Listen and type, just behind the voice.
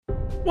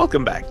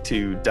Welcome back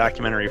to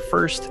Documentary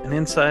First, an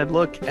inside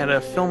look at a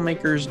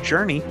filmmaker's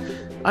journey.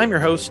 I'm your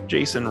host,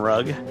 Jason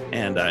Rugg,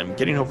 and I'm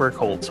getting over a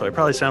cold, so I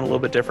probably sound a little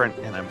bit different,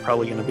 and I'm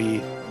probably going to be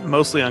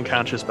mostly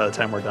unconscious by the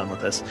time we're done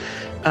with this.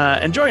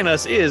 And joining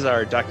us is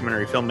our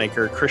documentary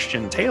filmmaker,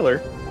 Christian Taylor.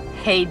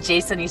 Hey,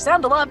 Jason, you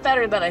sound a lot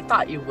better than I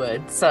thought you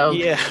would, so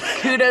yeah.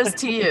 Kudos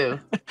to you.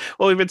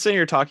 Well, we've been sitting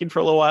here talking for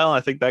a little while, and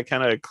I think that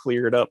kind of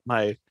cleared up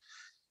my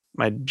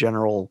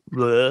general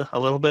a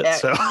little bit.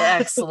 So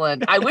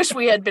excellent. I wish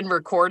we had been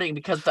recording,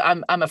 because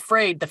I'm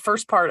afraid the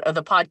first part of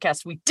the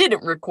podcast we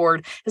didn't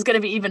record is going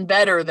to be even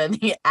better than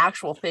the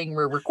actual thing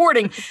we're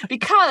recording,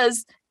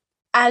 because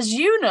as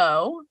you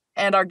know,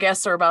 and our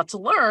guests are about to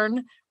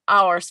learn,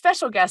 our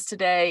special guest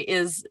today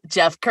is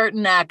Jeff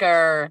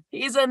Kurtenacker.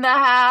 He's in the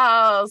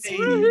house.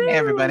 Hey,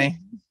 everybody.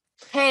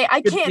 Hey,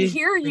 I can't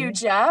hear you,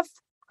 Jeff.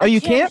 Oh,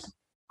 you can't?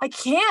 I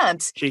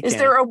can't. Is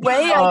there a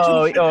way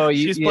I can?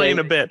 She's playing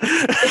a bit.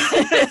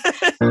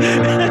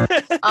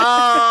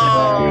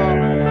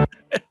 Oh,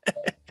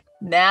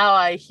 now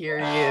I hear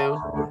you.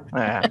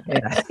 Yeah.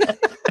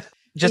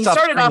 Just he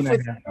started off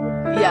with,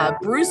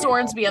 Bruce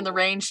Ornsby on the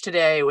range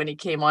today when he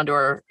came onto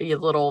our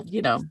little,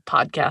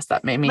 podcast.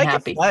 That made me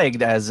happy. Get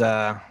flagged as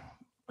a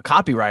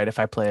copyright if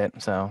I play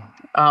it. So.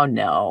 Oh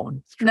no.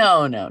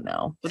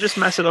 We'll just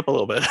mess it up a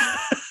little bit.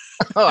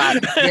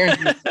 That's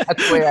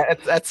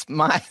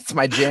my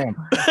jam.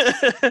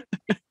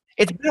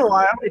 It's been a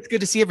while. It's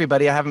good to see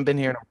everybody. I haven't been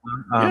here in a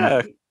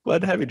while. Glad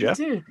to have you, Jeff.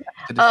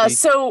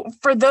 So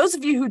for those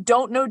of you who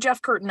don't know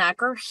Jeff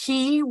Kurtenacker,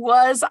 he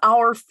was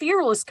our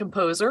fearless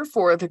composer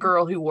for The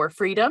Girl Who Wore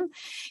Freedom.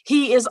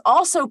 He is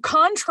also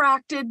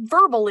contracted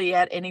verbally,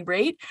 at any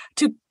rate,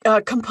 to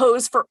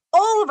compose for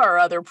all of our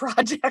other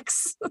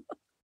projects.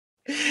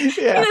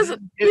 Yeah.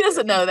 He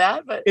doesn't know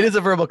that, but it is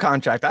a verbal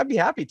contract. I'd be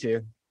happy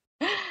to.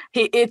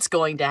 It's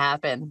going to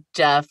happen,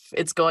 Jeff.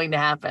 It's going to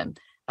happen.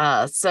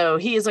 So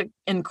he is an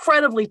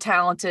incredibly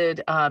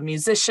talented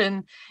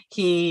musician.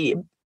 He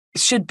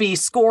should be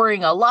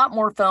scoring a lot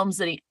more films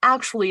than he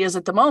actually is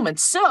at the moment.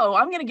 So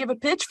I'm going to give a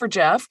pitch for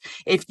Jeff.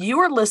 If you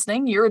are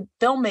listening, you're a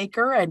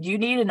filmmaker and you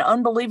need an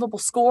unbelievable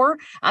score,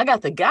 I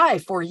got the guy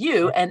for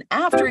you. And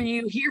after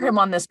you hear him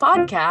on this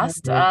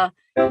podcast,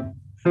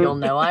 you'll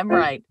know I'm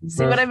right.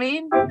 See what I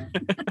mean?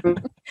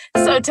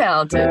 So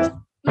talented.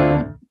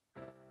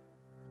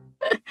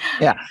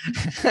 Yeah.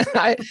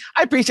 I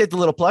appreciate the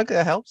little plug.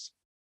 That helps.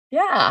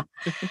 Yeah.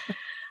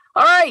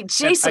 All right,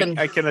 Jason.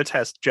 I can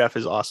attest, Jeff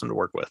is awesome to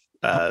work with.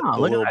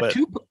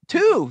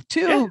 Two.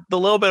 Yeah, the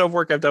little bit of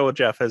work I've done with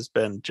Jeff has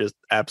been just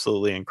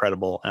absolutely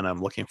incredible, and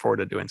I'm looking forward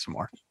to doing some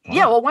more.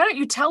 Yeah, well, why don't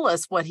you tell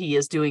us what he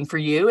is doing for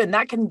you, and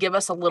that can give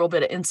us a little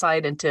bit of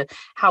insight into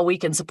how we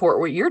can support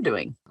what you're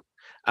doing.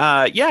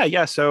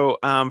 So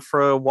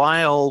for a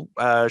while,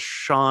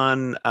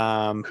 Sean,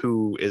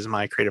 who is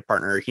my creative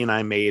partner, he and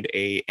I made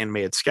a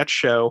animated sketch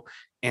show,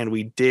 and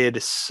we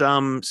did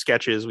some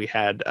sketches. We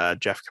had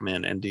Jeff come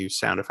in and do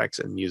sound effects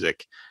and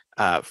music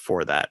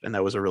for that, and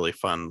that was a really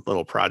fun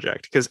little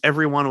project, because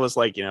everyone was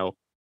like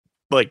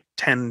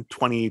 10,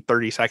 20,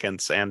 30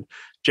 seconds, and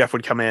Jeff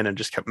would come in and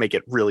just make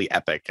it really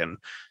epic and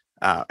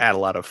add a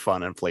lot of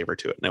fun and flavor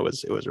to it, and it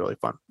was really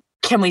fun.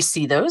 Can we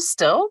see those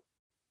still?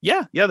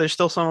 Yeah, there's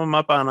still some of them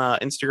up on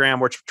Instagram.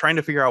 We're trying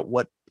to figure out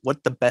what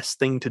the best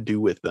thing to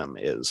do with them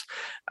is.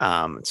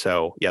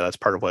 So that's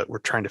part of what we're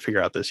trying to figure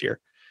out this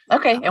year.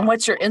 Okay, and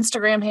what's your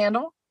Instagram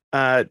handle?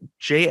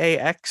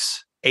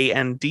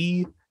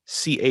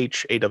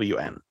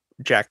 JAXANDCHAWN,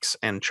 Jax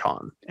and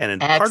Chon.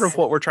 And part of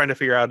what we're trying to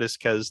figure out is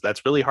because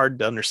that's really hard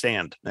to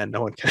understand, and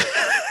no one can.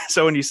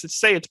 So when you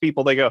say it to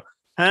people, they go,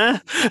 "Huh?"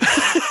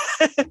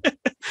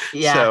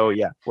 Yeah. So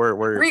we're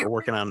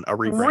working on a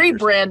rebrand.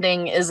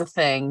 Rebranding is a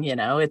thing,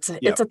 it's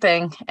a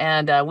thing,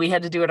 and we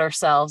had to do it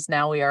ourselves.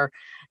 Now we are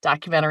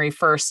Documentary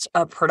First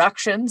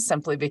production,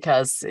 simply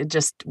because it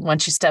just,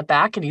 once you step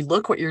back and you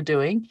look what you're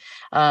doing,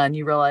 and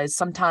you realize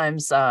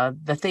sometimes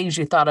the things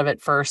you thought of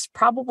at first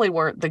probably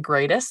weren't the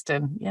greatest,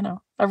 and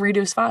a redo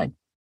is fine.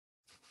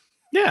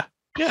 Yeah.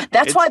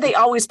 That's why they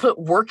always put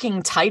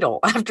working title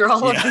after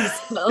all of these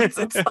films.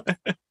 It's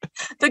like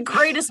the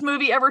greatest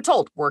movie ever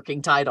told,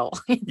 working title.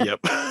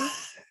 Yep.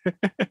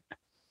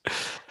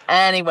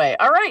 Anyway,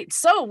 all right.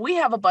 So we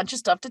have a bunch of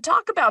stuff to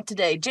talk about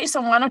today.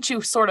 Jason, why don't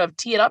you sort of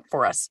tee it up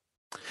for us?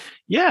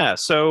 Yeah.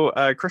 So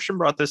Christian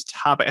brought this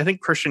topic. I think,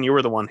 Christian, you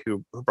were the one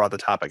who brought the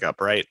topic up,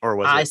 right? Or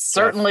was I it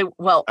certainly, Jeff?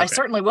 Well, okay. I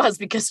certainly was,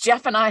 because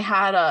Jeff and I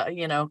had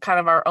kind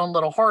of our own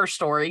little horror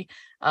story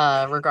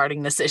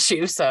regarding this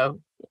issue. So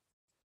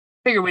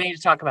figure we need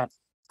to talk about it.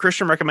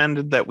 Christian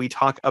recommended that we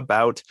talk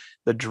about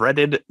the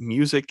dreaded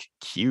music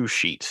cue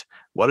sheet,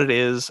 what it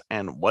is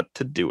and what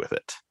to do with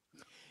it.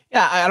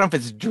 Yeah, I don't know if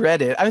it's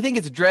dreaded. I think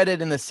it's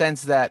dreaded in the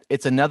sense that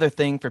it's another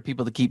thing for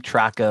people to keep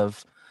track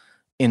of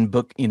in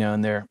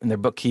their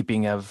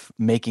bookkeeping of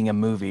making a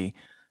movie.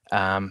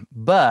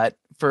 But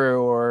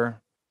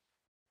for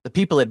the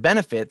people it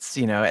benefits,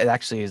 it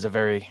actually is a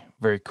very,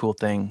 very cool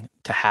thing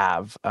to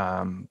have.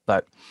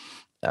 But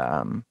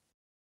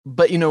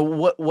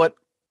what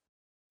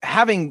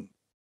having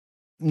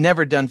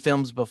never done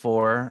films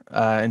before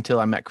until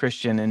I met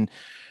Christian, and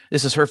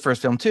this is her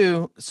first film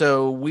too.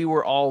 So we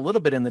were all a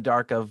little bit in the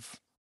dark of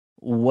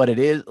what it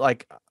is.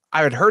 Like,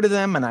 I had heard of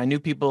them and I knew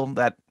people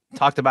that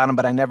talked about them,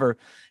 but I never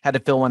had to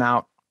fill one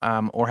out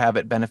or have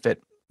it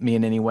benefit me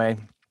in any way.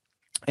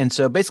 And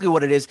so basically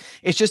what it is,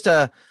 it's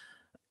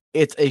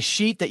a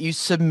sheet that you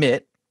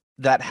submit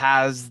that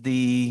has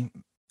a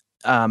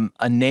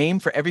name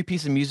for every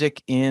piece of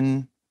music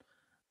in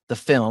the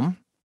film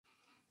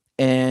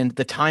and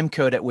the time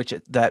code at which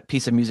that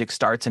piece of music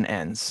starts and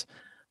ends.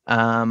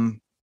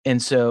 And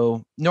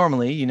so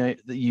normally,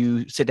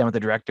 you sit down with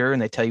the director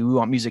and they tell you, we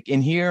want music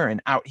in here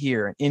and out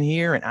here and in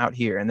here and out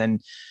here. And then,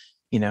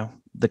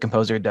 the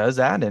composer does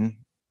that. And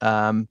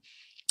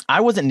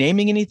I wasn't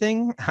naming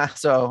anything.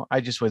 So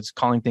I just was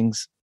calling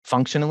things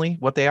functionally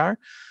what they are.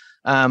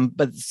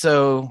 But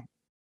so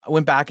I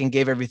went back and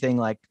gave everything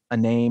like a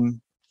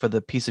name for the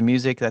piece of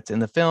music that's in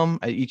the film,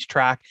 each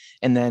track,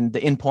 and then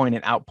the in point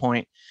and out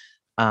point.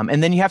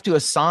 And then you have to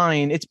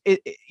assign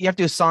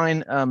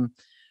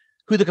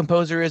who the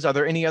composer is. Are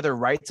there any other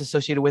rights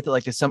associated with it?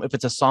 Like, if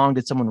it's a song,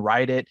 did someone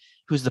write it?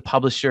 Who's the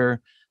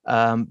publisher?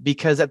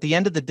 Because at the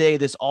end of the day,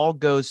 this all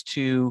goes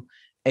to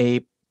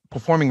a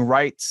performing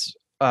rights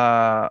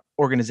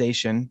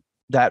organization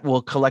that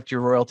will collect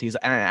your royalties,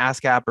 an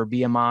ASCAP or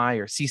BMI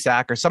or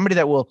CSAC or somebody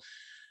that will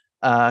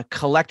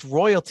collect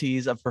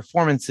royalties of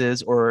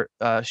performances or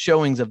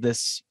showings of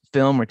this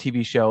film or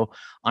TV show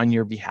on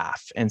your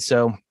behalf. And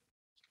so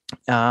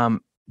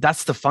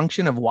that's the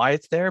function of why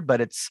it's there,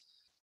 but it's,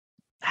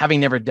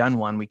 having never done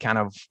one, we kind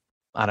of,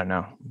 I don't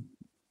know,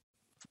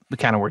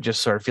 were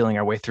just sort of feeling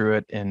our way through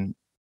it, and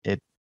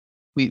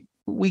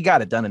we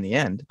got it done in the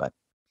end, but.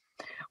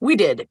 We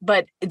did,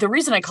 but the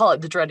reason I call it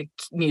the dreaded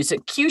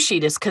music cue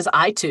sheet is because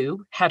I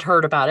too had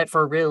heard about it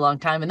for a really long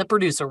time in the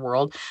producer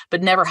world,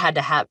 but never had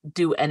to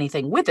do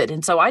anything with it.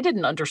 And so I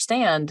didn't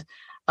understand.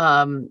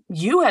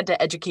 You had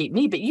to educate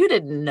me, but you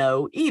didn't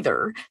know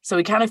either. So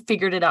we kind of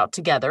figured it out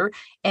together.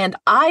 And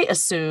I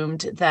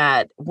assumed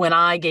that when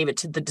I gave it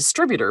to the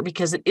distributor,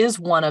 because it is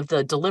one of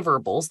the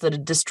deliverables that a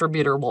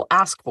distributor will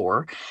ask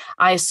for,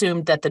 I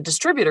assumed that the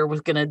distributor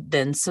was going to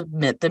then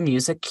submit the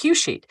music cue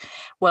sheet.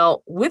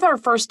 Well, with our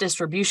first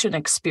distribution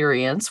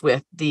experience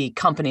with the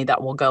company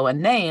that will go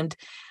unnamed,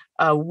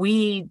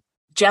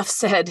 Jeff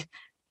said,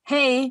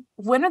 hey,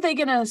 when are they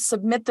going to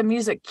submit the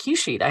music cue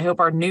sheet? I hope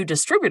our new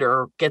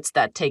distributor gets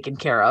that taken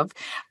care of.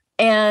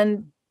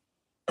 And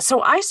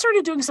so I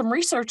started doing some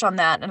research on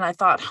that, and I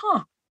thought,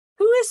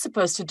 who is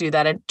supposed to do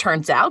that? And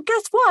turns out,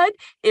 guess what?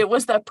 It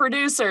was the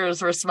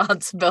producer's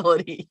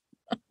responsibility.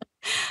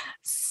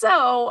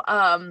 So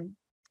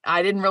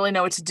I didn't really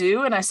know what to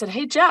do. And I said,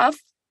 hey, Jeff,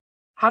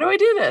 how do I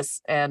do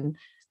this? And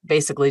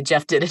basically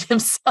Jeff did it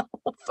himself.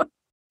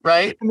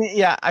 Right. I mean,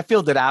 yeah, I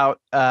filled it out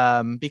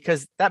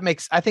because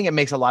I think it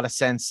makes a lot of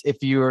sense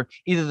if you're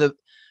either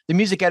the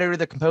music editor,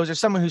 the composer,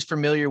 someone who's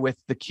familiar with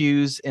the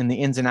cues and the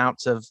ins and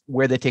outs of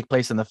where they take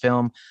place in the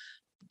film.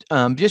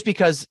 Just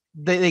because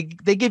they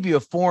give you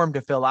a form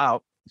to fill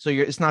out, so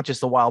it's not just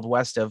the Wild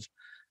West of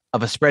a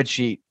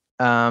spreadsheet.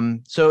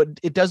 So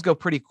it does go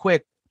pretty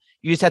quick.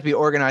 You just have to be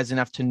organized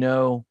enough to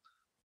know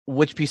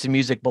which piece of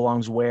music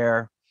belongs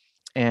where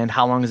and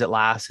how long does it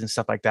last and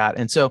stuff like that.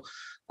 And so.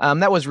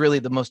 That was really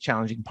the most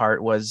challenging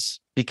part, was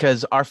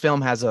because our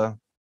film has a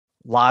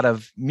lot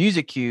of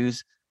music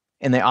cues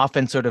and they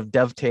often sort of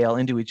dovetail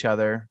into each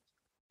other.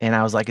 And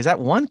I was like, is that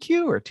one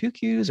cue or two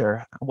cues,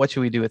 or what should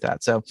we do with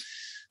that? So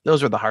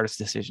those were the hardest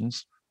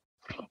decisions.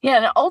 Yeah.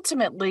 And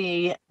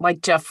ultimately,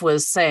 like Jeff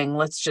was saying,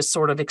 let's just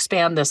sort of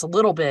expand this a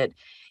little bit.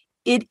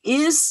 It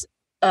is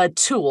a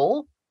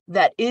tool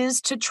that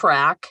is to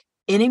track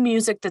any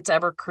music that's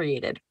ever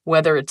created,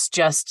 whether it's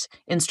just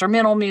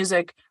instrumental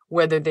music,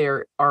 whether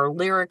there are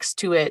lyrics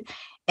to it.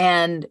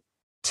 And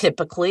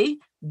typically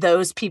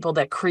those people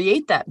that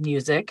create that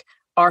music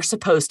are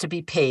supposed to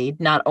be paid,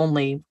 not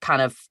only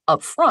kind of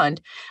upfront,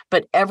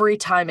 but every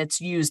time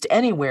it's used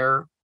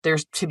anywhere,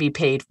 there's to be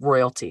paid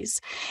royalties.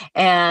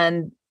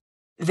 And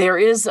there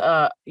is,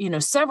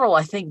 several,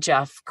 I think,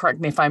 Jeff,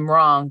 correct me if I'm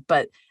wrong,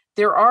 but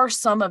there are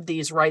some of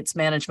these rights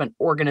management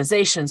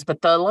organizations,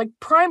 but the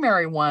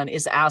primary one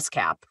is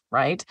ASCAP,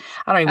 right?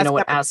 I don't even know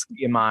what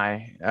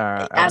BMI.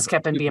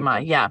 ASCAP and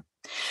BMI, yeah.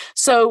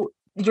 So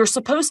you're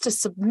supposed to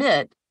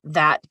submit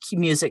that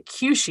music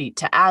cue sheet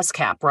to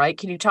ASCAP, right?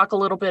 Can you talk a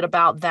little bit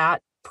about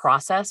that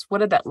process? What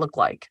did that look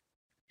like?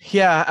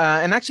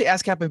 Yeah, and actually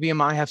ASCAP and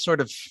BMI have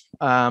sort of,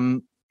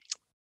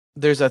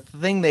 there's a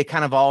thing they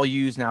kind of all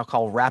use now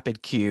called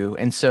Rapid Cue.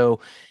 And so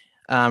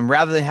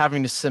rather than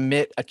having to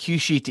submit a cue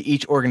sheet to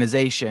each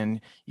organization,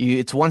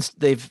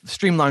 they've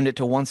streamlined it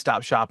to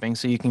one-stop shopping,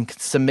 so you can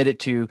submit it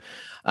to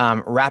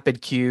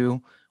Rapid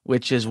Cue,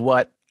 which is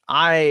what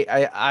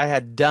I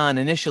had done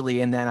initially,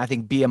 and then I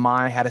think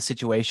BMI had a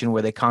situation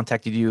where they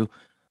contacted you,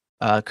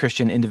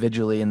 Christian,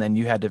 individually, and then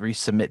you had to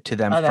resubmit to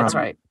them. Oh, that's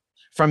right.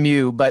 From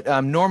you.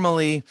 But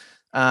normally,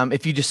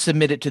 if you just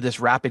submit it to this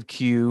Rapid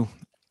Cue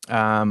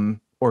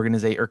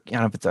organization, or I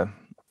don't know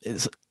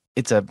if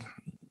it's a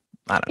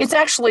I don't know.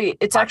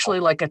 It's actually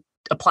like a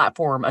a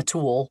platform, a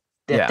tool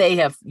that Yeah. they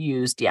have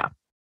used. Yeah.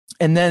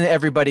 And then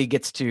everybody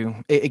gets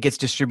it gets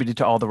distributed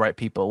to all the right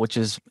people, which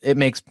is, it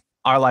makes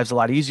our lives a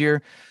lot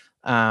easier.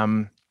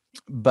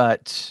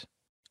 But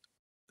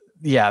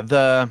yeah,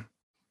 the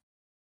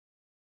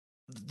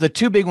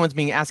two big ones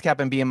being ASCAP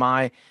and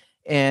BMI.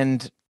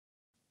 And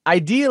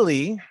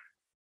ideally,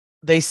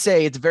 they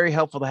say it's very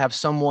helpful to have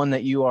someone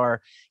that you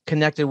are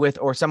connected with,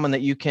 or someone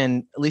that you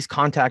can at least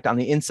contact on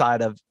the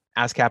inside of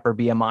ASCAP or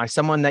BMI,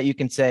 someone that you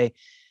can say,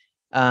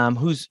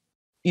 who's,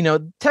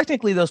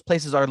 technically those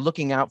places are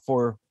looking out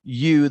for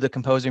you, the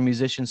composer,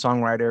 musician,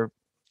 songwriter,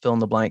 fill in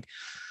the blank.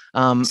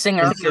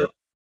 Singer.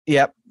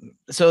 Yep.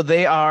 So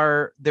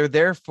they're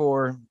there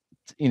for,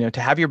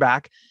 to have your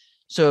back.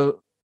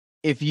 So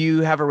if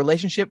you have a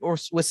relationship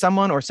with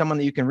someone, or someone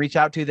that you can reach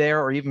out to there,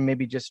 or even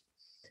maybe just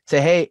say,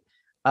 hey,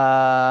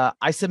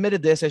 I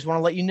submitted this, I just want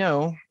to let you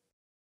know.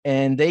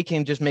 And they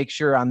can just make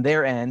sure on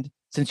their end,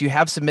 since you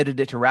have submitted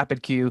it to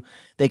RapidQ,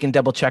 they can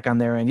double check on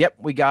their end. Yep,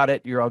 we got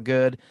it. You're all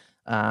good.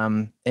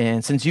 And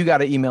since you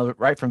got an email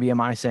right from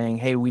BMI saying,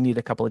 hey, we need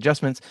a couple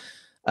adjustments,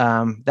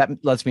 that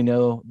lets me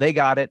know they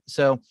got it.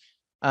 So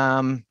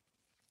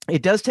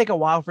it does take a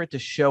while for it to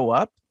show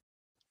up.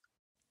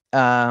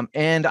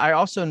 And I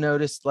also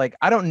noticed,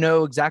 I don't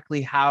know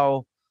exactly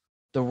how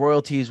the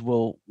royalties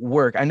will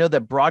work. I know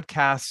that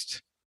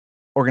broadcast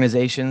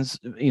organizations,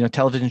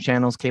 television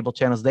channels, cable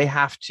channels, they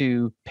have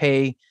to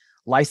pay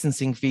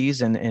licensing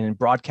fees and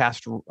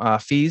broadcast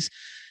fees.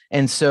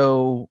 And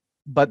so,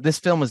 but this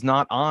film is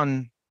not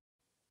on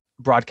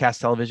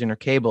broadcast television or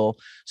cable.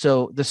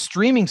 So the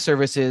streaming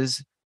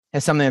services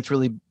has something that's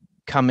really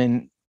come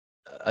in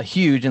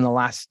huge in the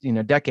last,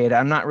 decade.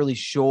 I'm not really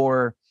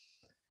sure,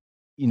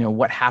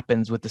 what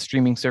happens with the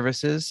streaming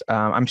services.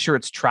 I'm sure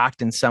it's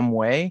tracked in some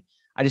way.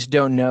 I just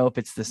don't know if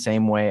it's the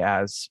same way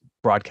as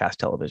broadcast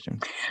television.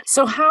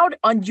 So how,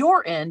 on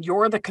your end,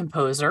 you're the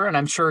composer, and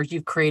I'm sure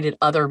you've created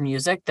other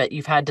music that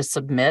you've had to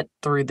submit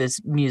through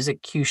this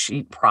music cue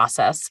sheet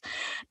process.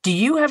 Do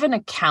you have an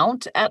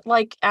account at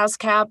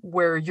ASCAP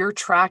where you're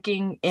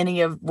tracking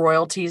any of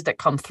royalties that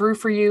come through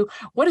for you?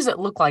 What does it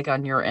look like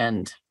on your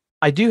end?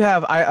 I do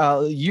have,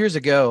 years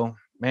ago,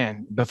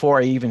 man, before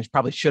I even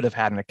probably should have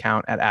had an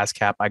account at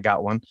ASCAP, I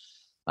got one.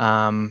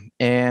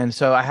 And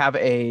so I have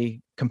a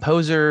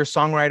composer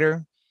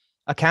songwriter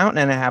account,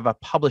 and I have a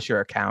publisher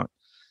account.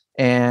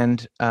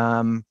 And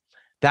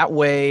that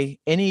way,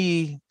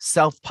 any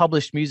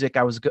self-published music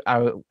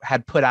I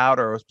had put out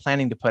or was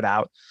planning to put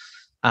out,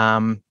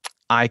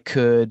 I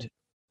could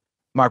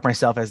mark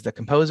myself as the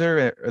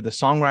composer or the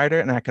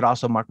songwriter, and I could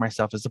also mark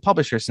myself as the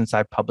publisher, since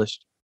I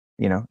published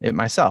it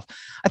myself.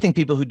 I think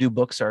people who do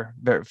books are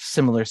very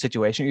similar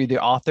situation. You're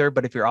the author,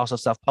 but if you're also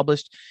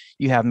self-published,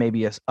 you have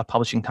maybe a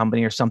publishing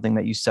company or something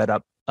that you set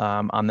up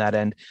on that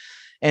end.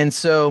 And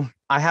so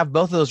I have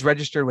both of those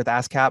registered with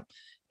ASCAP,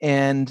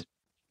 and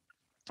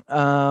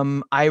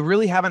I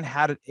really haven't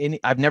had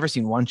I've never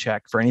seen one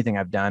check for anything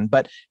I've done,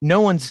 but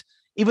no one's,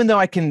 even though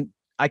I can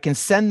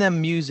send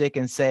them music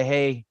and say,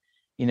 hey,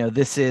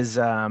 this is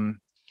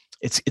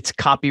it's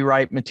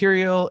copyright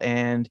material,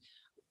 and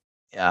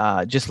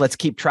just let's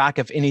keep track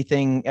if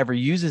anything ever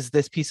uses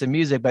this piece of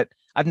music. But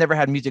I've never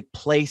had music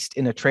placed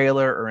in a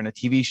trailer or in a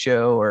TV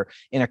show or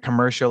in a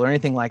commercial or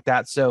anything like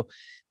that. So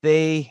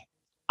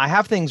I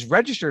have things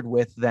registered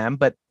with them,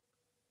 but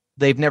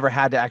they've never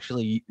had to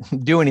actually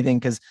do anything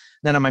because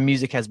none of my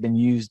music has been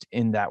used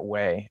in that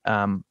way.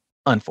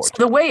 Unfortunately.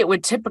 So the way it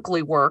would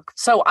typically work,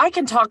 so I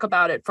can talk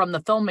about it from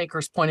the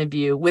filmmaker's point of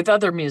view with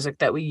other music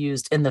that we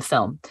used in the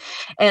film.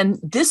 And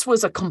this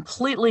was a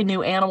completely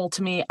new animal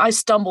to me. I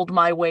stumbled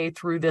my way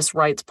through this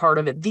rights part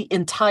of it the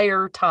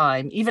entire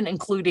time, even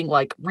including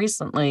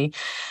recently,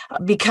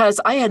 because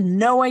I had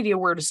no idea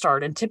where to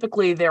start. And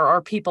typically there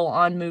are people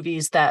on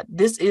movies that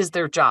this is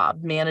their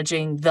job,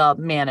 managing the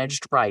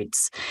managed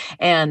rights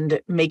and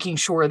making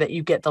sure that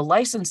you get the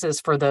licenses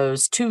for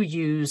those to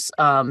use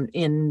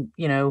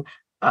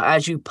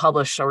as you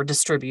publish or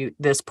distribute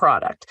this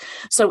product.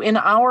 So in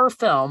our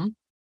film,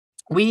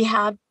 we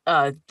have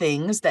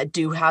things that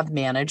do have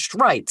managed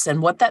rights.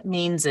 And what that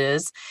means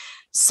is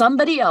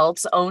somebody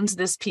else owns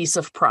this piece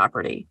of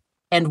property,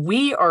 and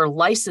we are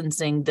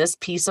licensing this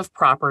piece of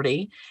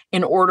property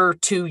in order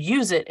to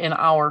use it in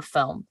our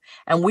film.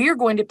 And we are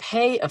going to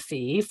pay a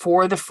fee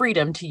for the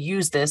freedom to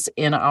use this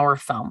in our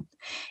film.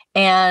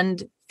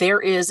 And there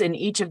is, in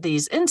each of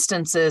these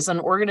instances, an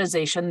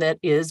organization that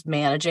is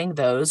managing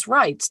those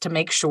rights to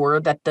make sure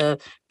that the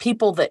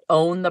people that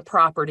own the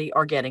property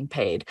are getting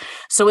paid.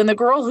 So in The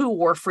Girl Who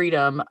Wore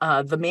Freedom,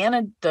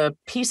 the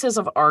pieces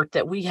of art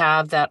that we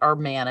have that are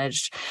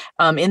managed,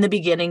 in the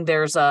beginning,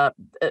 there's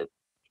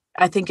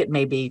I think it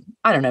may be,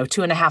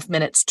 2.5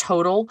 minutes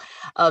total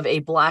of a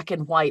black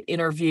and white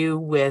interview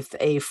with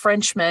a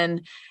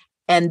Frenchman.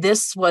 And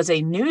this was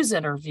a news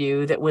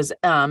interview that was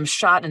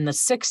shot in the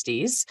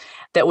 60s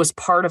that was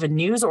part of a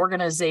news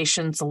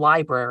organization's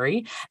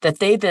library that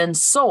they then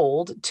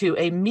sold to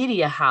a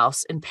media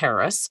house in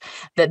Paris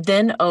that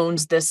then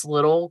owns this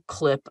little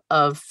clip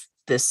of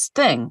this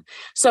thing.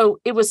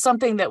 So it was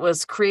something that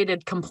was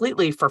created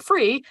completely for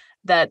free.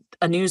 that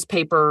a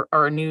newspaper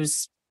or a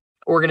news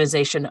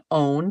organization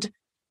owned.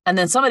 And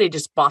then somebody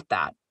just bought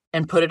that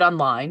and put it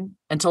online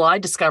until I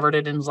discovered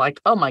it and was like,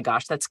 oh my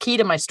gosh, that's key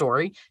to my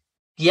story.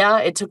 Yeah,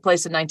 it took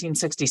place in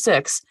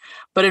 1966.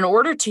 But in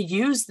order to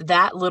use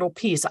that little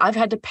piece, I've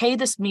had to pay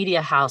this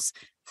media house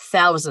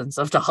thousands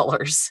of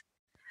dollars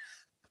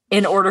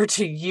in order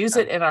to use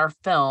it in our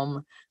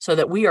film so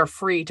that we are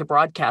free to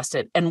broadcast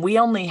it. And we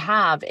only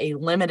have a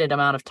limited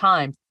amount of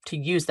time to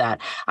use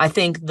that. I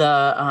think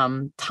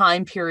the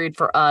time period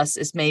for us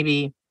is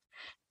maybe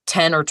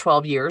 10 or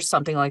 12 years,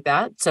 something like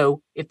that.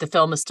 So if the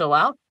film is still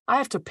out, I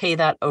have to pay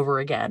that over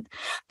again.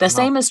 The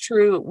same is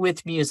true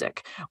with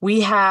music.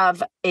 We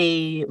have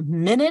a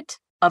minute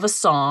of a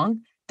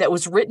song that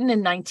was written in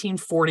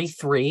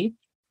 1943.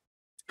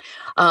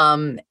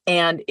 And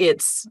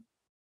it's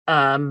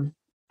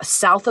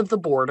south of the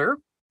border.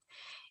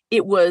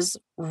 It was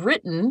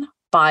written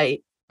by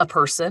a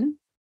person.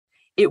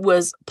 It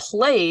was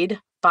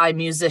played by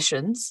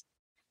musicians,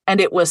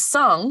 and it was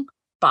sung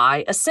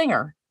by a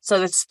singer. So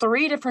that's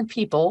 3 different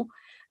people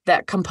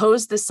that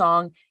composed this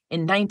song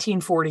in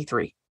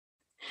 1943.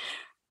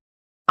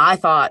 I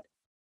thought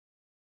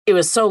it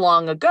was so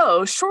long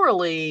ago,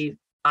 surely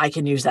I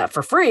can use that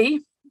for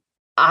free.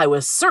 I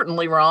was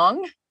certainly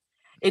wrong.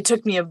 It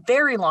took me a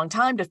very long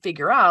time to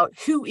figure out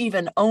who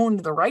even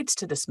owned the rights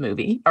to this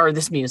movie or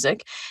this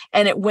music.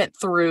 And it went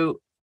through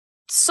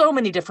so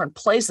many different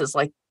places,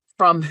 like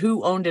from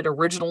who owned it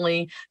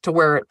originally to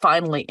where it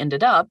finally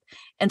ended up.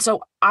 And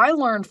so I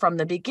learned from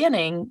the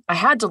beginning, I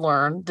had to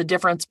learn the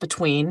difference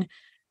between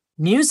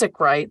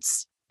music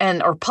rights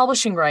or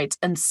publishing rights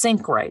and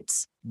sync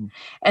rights.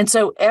 And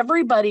so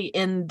everybody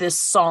in this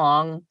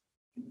song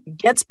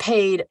gets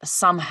paid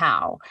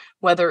somehow,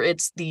 whether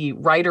it's the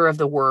writer of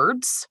the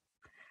words,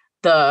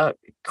 the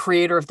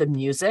creator of the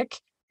music,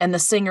 and the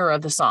singer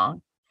of the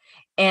song.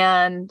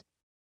 And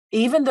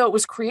even though it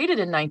was created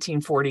in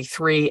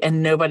 1943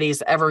 and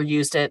nobody's ever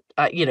used it,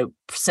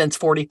 since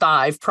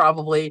 45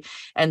 probably,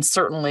 and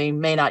certainly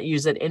may not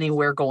use it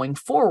anywhere going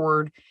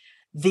forward,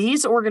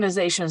 these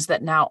organizations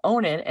that now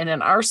own it, and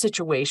in our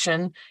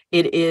situation,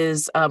 it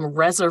is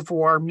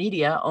Reservoir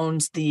Media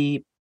owns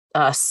the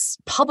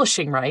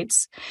publishing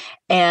rights,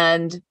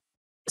 and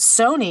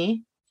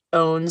Sony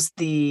owns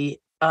the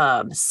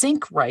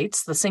sync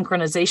rights, the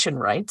synchronization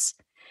rights.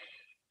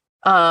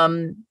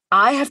 I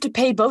have to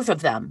pay both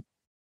of them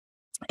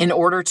in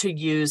order to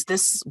use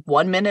this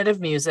 1 minute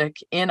of music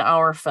in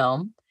our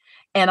film,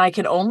 and I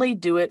can only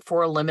do it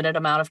for a limited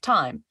amount of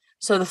time.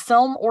 So the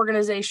film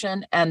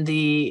organization and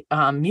the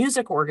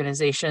music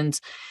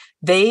organizations,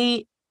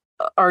 they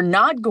are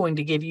not going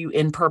to give you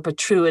in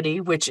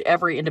perpetuity, which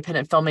every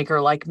independent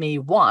filmmaker like me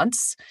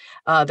wants.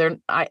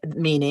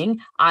 Meaning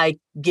I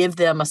give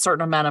them a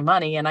certain amount of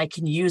money and I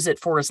can use it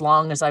for as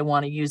long as I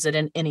want to use it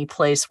in any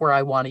place where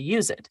I want to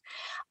use it.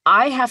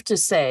 I have to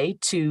say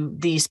to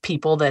these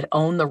people that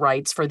own the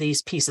rights for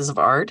these pieces of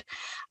art,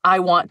 I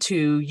want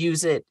to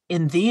use it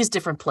in these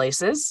different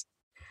places.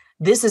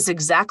 This is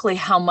exactly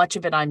how much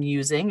of it I'm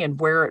using and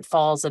where it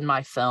falls in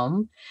my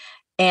film.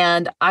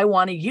 And I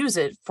want to use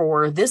it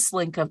for this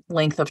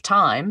length of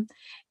time.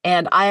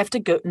 And I have to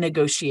go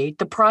negotiate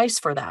the price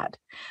for that.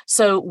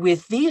 So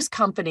with these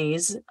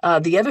companies,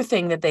 the other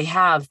thing that they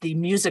have, the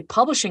music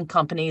publishing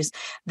companies,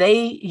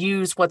 they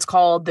use what's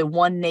called the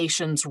One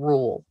Nations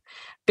rule.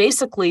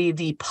 Basically,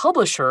 the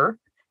publisher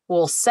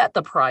will set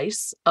the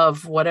price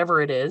of whatever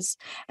it is,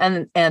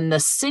 and the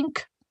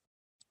sync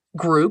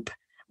group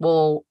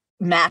will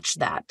match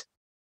that.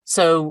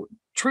 So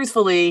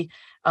truthfully,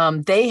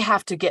 they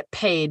have to get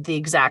paid the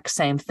exact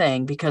same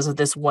thing because of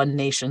this One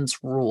Nations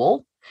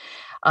rule.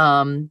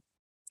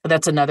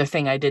 That's another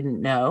thing I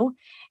didn't know.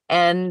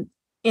 And,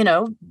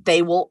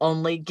 they will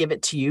only give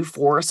it to you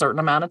for a certain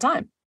amount of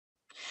time.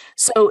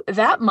 So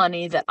that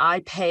money that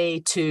I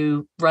pay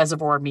to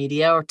Reservoir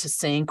Media or to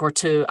Sync or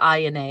to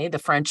INA, the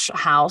French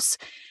house,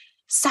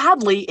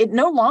 sadly, it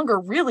no longer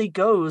really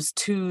goes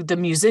to the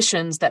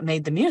musicians that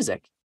made the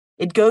music.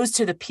 It goes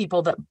to the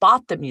people that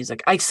bought the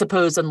music, I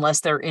suppose,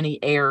 unless there are any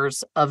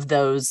heirs of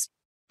those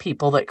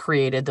people that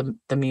created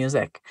the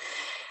music.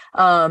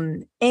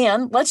 And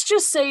let's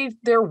just say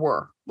there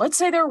were. Let's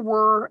say there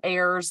were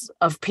heirs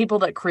of people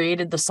that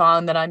created the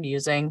song that I'm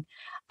using.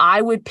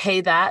 I would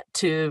pay that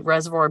to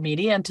Reservoir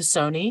Media and to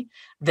Sony.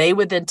 They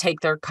would then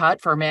take their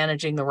cut for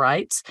managing the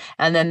rights,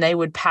 and then they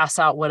would pass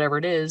out whatever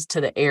it is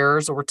to the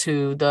heirs or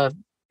to the,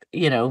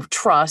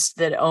 trust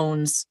that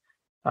owns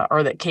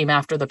or that came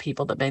after the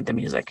people that made the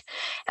music.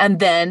 And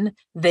then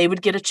they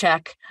would get a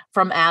check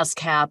from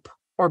ASCAP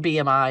or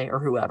BMI or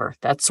whoever.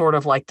 That's sort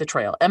of like the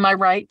trail. Am I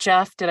right,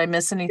 Jeff? Did I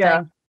miss anything?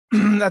 Yeah,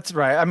 that's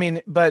right. I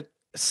mean, but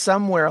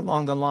somewhere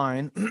along the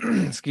line,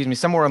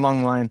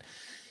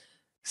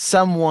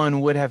 someone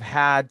would have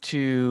had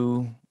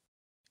to,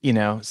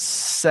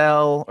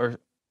 sell or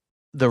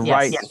the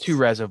rights to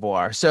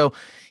Reservoir. So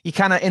you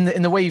kind of,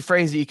 in the way you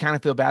phrase it, you kind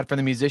of feel bad for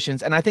the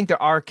musicians. And I think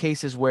there are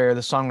cases where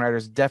the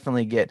songwriters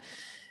definitely get,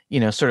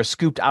 sort of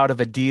scooped out of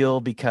a deal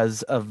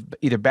because of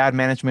either bad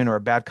management or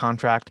a bad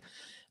contract.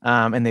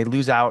 And they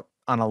lose out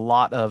on a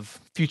lot of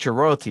future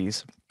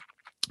royalties.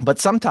 But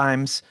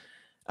sometimes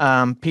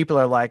people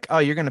are like, oh,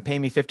 you're going to pay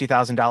me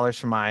 $50,000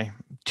 for my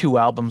 2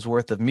 albums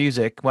worth of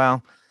music.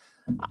 Well,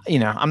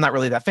 I'm not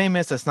really that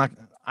famous.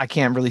 I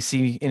can't really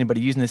see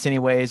anybody using this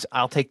anyways.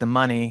 I'll take the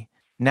money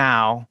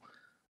now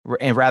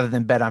and rather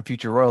than bet on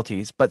future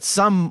royalties. But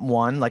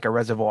someone like a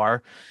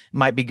Reservoir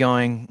might be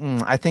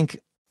going, I think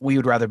we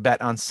would rather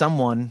bet on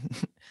someone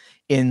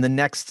in the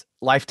next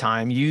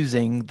lifetime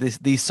using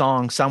these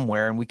songs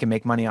somewhere, and we can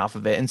make money off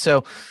of it. And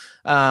so,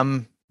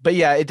 but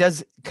yeah, it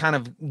does kind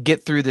of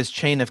get through this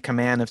chain of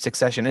command of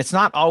succession. It's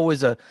not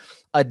always a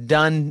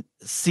done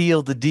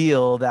sealed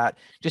deal that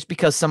just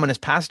because someone has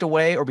passed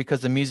away or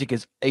because the music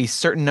is a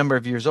certain number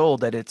of years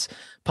old that it's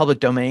public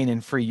domain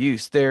and free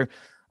use.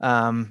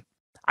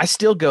 I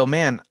still go,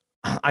 man,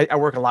 I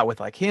work a lot with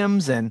like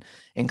hymns and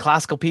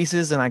classical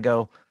pieces, and I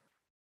go,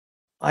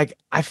 like,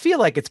 I feel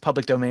like it's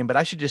public domain, but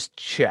I should just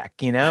check,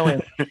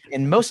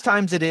 and most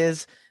times it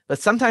is, but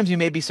sometimes you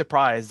may be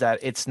surprised that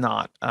it's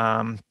not,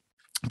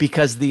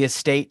 because the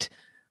estate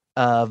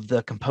of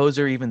the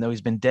composer, even though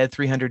he's been dead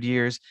 300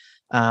 years,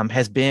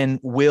 has been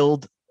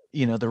willed,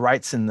 the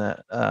rights and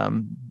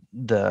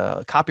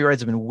the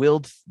copyrights have been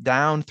willed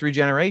down through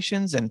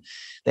generations, and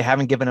they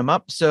haven't given them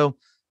up. So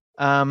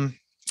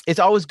it's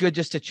always good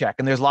just to check.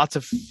 And there's lots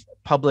of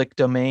public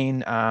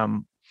domain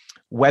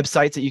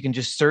websites that you can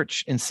just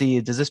search and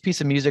see, does this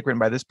piece of music written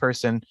by this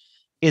person,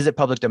 is it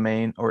public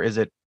domain or is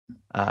it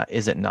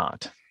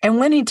not? And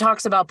when he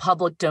talks about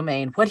public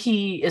domain, what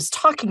he is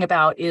talking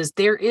about is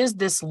there is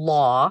this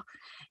law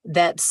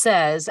that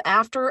says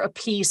after a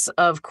piece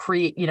of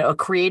a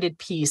created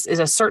piece is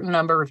a certain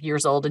number of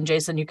years old. And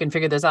Jason, you can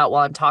figure this out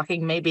while I'm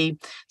talking, maybe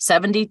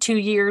 72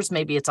 years,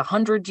 maybe it's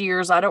 100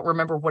 years. I don't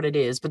remember what it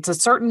is, but it's a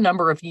certain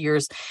number of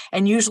years.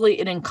 And usually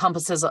it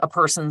encompasses a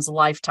person's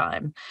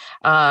lifetime.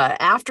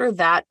 After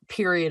that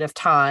period of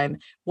time,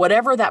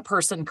 whatever that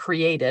person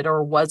created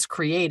or was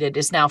created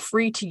is now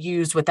free to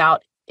use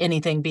without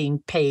anything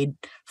being paid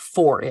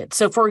for it.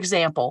 So for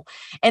example,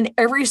 and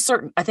every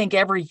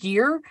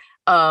year,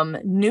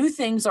 new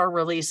things are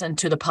released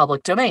into the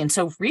public domain.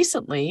 So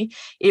recently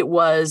it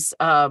was,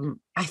 I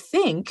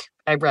think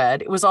I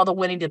read, it was all the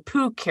Winnie the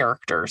Pooh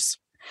characters,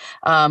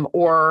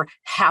 or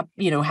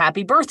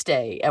Happy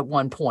Birthday at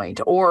one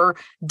point, or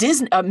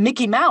Disney,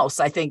 Mickey Mouse,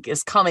 I think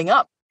is coming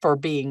up for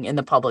being in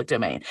the public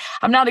domain.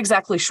 I'm not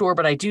exactly sure,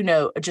 but I do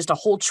know just a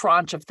whole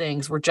tranche of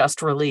things were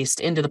just released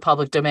into the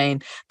public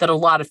domain that a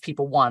lot of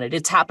people wanted.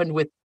 It's happened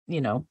with,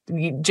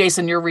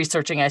 Jason, you're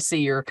researching, I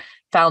see you're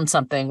found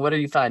something. What are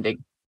you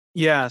finding?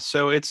 Yeah,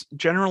 so it's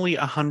generally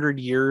 100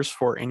 years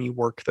for any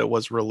work that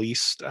was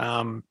released.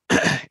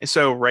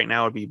 So right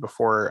now it'd be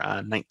before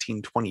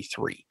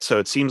 1923. So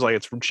it seems like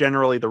it's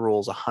generally the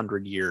rules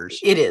 100 years.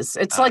 It is.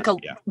 It's like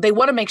they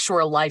want to make sure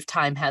a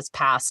lifetime has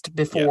passed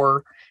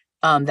before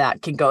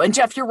that can go. And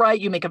Jeff, you're right.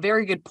 You make a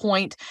very good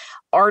point.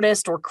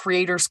 Artists or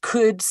creators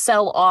could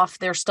sell off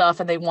their stuff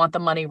and they want the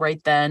money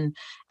right then.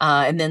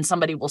 And then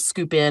somebody will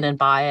scoop in and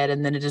buy it.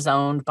 And then it is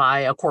owned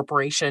by a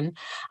corporation.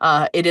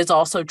 It is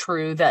also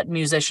true that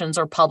musicians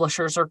or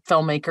publishers or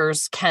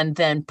filmmakers can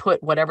then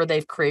put whatever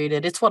they've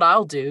created. It's what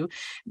I'll do.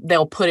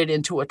 They'll put it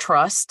into a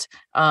trust.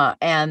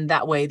 And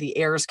that way the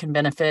heirs can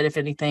benefit if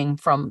anything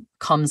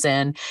comes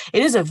in.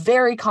 It is a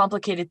very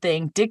complicated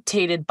thing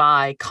dictated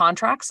by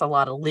contracts, a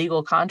lot of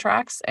legal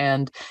contracts.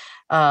 And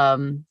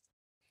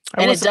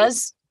it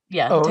does,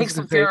 it takes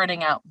some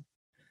ferreting out.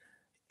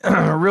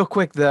 Real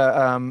quick,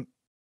 I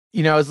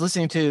was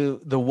listening to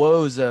the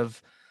woes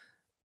of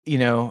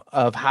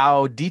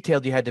how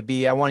detailed you had to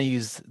be. I want to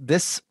use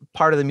this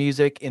part of the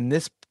music in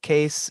this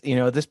case,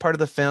 this part of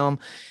the film.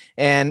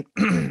 And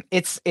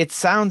it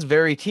sounds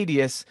very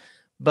tedious,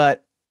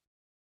 but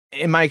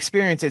in my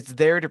experience, it's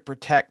there to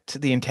protect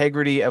the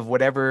integrity of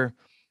whatever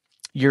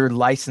you're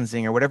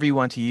licensing or whatever you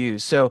want to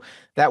use. So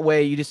that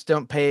way you just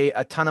don't pay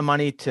a ton of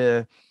money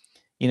to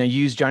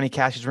use Johnny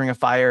Cash's Ring of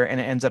Fire and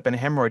it ends up in a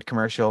hemorrhoid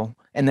commercial.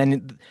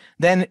 And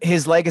then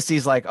his legacy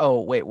is like,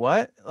 oh, wait,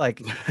 what?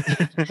 Like,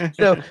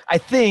 so I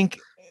think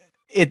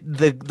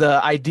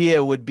the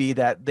idea would be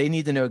that they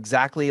need to know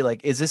exactly,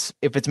 like, if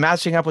it's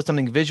matching up with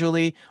something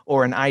visually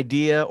or an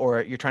idea,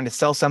 or you're trying to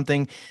sell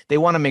something, they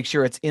want to make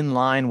sure it's in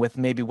line with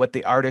maybe what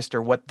the artist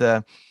or what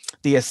the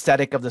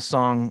aesthetic of the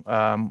song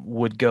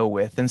would go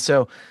with. And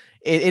so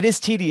it is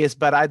tedious,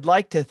 but I'd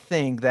like to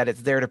think that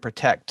it's there to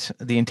protect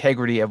the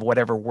integrity of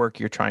whatever work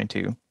you're trying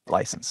to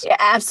license. Yeah,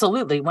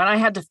 absolutely.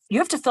 You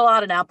have to fill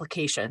out an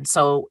application.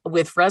 So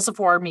with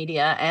Reservoir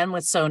Media and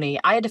with Sony,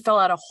 I had to fill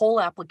out a whole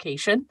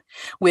application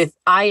with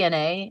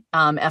INA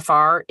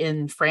FR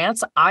in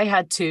France. I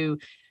had to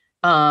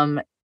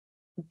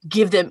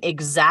give them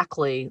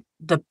exactly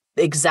the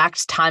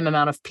exact time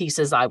amount of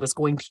pieces I was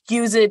going to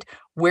use it,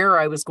 where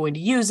I was going to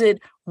use it,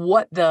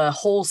 what the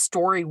whole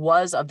story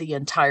was of the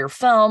entire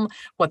film,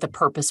 what the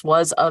purpose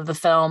was of the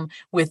film.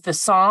 With the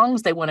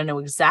songs, they want to know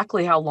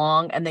exactly how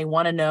long, and they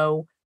want to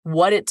know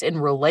what it's in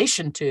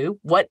relation to,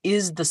 what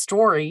is the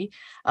story.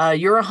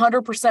 You're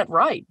 100%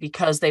 right,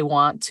 because they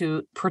want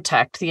to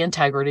protect the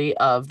integrity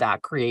of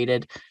that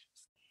created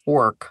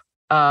work.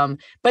 But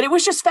it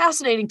was just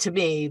fascinating to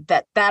me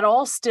that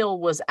all still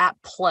was at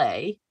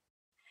play,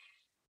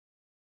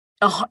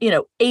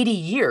 80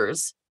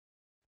 years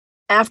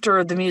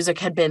after the music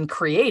had been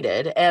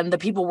created and the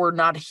people were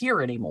not here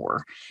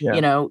anymore.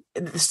 Yeah.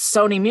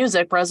 Sony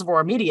Music,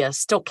 Reservoir Media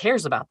still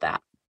cares about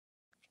that.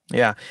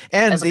 Yeah.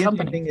 And As a the interesting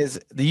company. thing is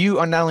you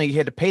not only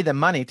had to pay them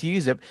money to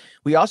use it,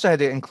 we also had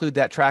to include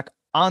that track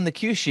on the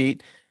cue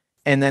sheet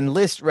and then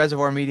list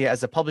Reservoir Media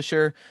as a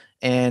publisher.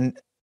 And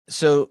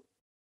so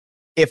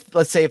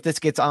let's say if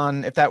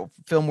that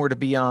film were to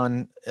be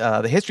on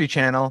the History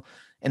Channel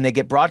and they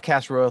get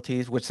broadcast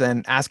royalties, which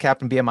then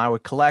ASCAP and BMI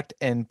would collect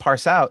and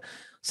parse out,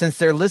 since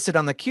they're listed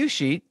on the cue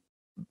sheet,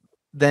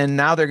 then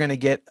now they're going to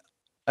get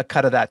a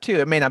cut of that too.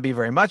 It may not be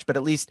very much, but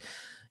at least,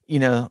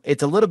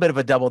 it's a little bit of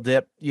a double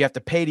dip. You have to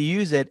pay to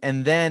use it,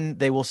 and then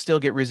they will still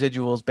get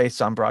residuals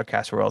based on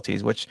broadcast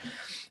royalties, which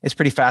is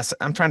pretty fast.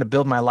 I'm trying to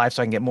build my life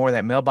so I can get more of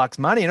that mailbox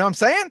money. You know what I'm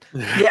saying?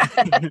 Yeah.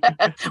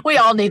 We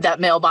all need that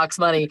mailbox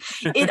money.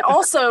 It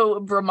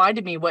also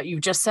reminded me, what you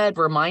just said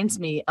reminds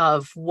me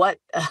of what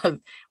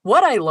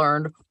I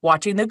learned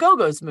watching the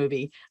Go-Go's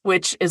movie,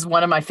 which is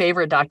one of my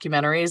favorite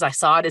documentaries. I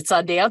saw it at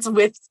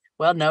Sundance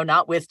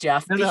not with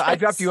Jeff. No, I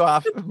dropped you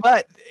off.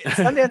 But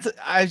Sundance,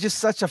 I just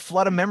such a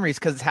flood of memories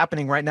because it's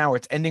happening right now, or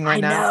it's ending right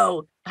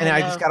now. And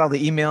I just got all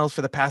the emails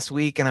for the past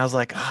week, and I was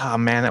like, oh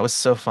man, that was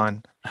so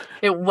fun.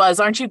 It was.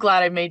 Aren't you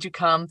glad I made you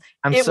come?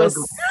 It was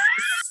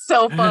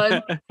so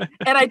fun.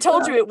 And I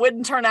told you it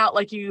wouldn't turn out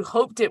like you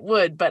hoped it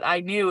would, but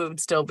I knew it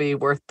would still be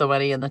worth the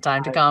money and the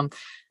time to come.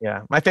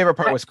 Yeah. My favorite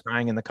part was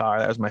crying in the car.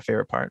 That was my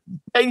favorite part.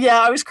 Yeah,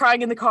 I was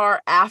crying in the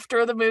car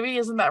after the movie.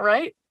 Isn't that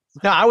right?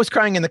 No, I was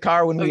crying in the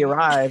car when we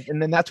arrived,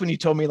 and then that's when you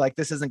told me like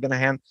this isn't going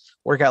to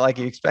work out like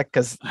you expect,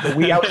 because I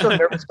was so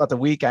nervous about the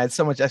week. I had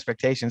so much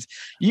expectations.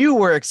 You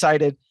were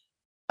excited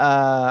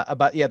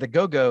about the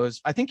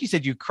Go-Go's. I think you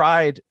said you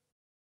cried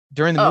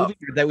during the movie,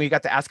 that we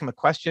got to ask him a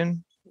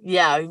question.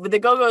 Yeah, the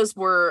Go-Go's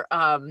were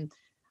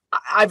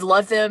I've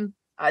loved them.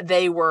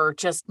 They were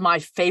just my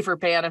favorite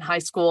band in high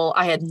school.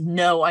 I had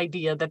no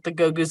idea that the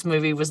Go-Go's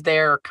movie was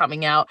there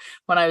coming out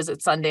when I was at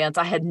Sundance.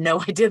 I had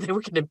no idea they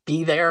were going to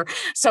be there.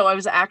 So I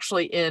was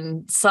actually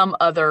in some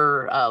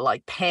other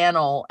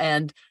panel,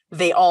 and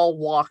they all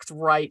walked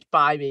right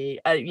by me,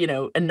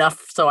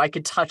 enough so I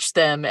could touch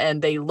them.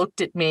 And they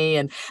looked at me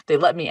and they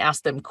let me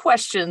ask them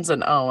questions.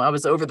 And I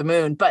was over the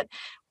moon. But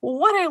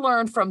what I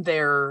learned from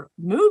their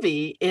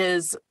movie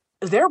is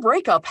their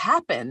breakup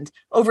happened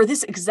over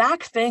this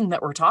exact thing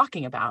that we're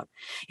talking about.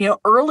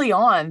 Early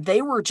on,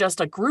 they were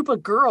just a group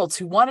of girls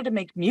who wanted to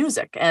make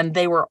music, and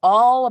they were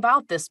all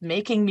about this,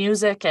 making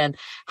music and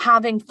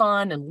having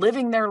fun and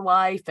living their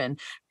life and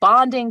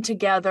bonding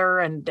together,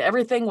 and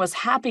everything was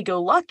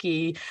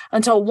happy-go-lucky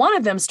until one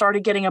of them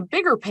started getting a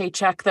bigger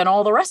paycheck than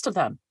all the rest of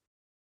them.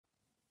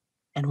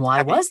 And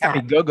why was that?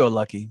 Happy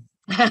go-go-lucky.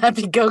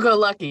 Happy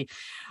go-go-lucky.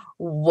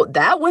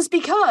 That was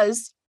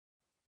because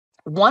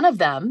one of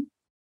them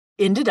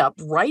ended up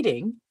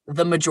writing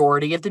the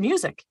majority of the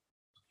music.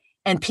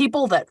 And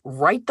people that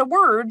write the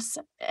words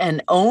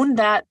and own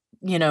that,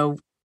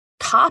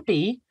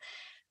 copy,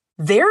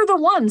 they're the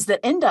ones that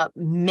end up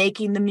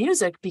making the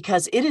music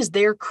because it is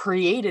their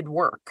created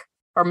work,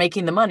 or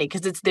making the money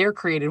because it's their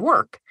created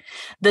work.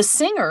 The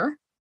singer,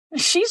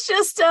 she's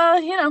just,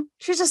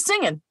 she's just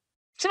singing.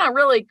 She's not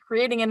really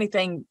creating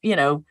anything,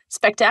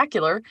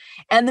 spectacular.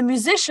 And the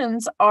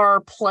musicians are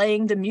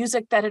playing the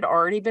music that had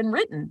already been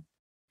written.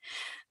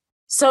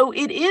 So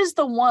it is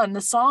the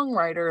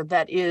songwriter,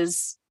 that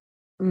is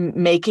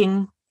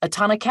making a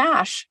ton of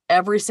cash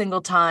every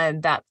single time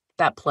that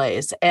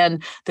plays.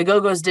 And the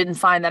Go-Go's didn't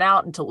find that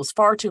out until it was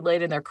far too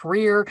late in their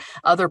career.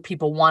 Other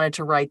people wanted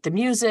to write the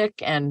music,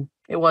 and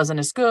it wasn't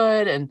as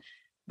good. And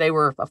they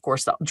were, of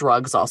course,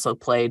 drugs also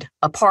played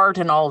a part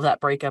in all of that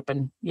breakup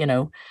and,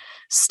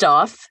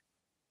 stuff.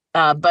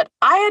 But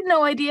I had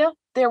no idea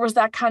there was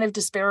that kind of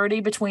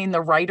disparity between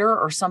the writer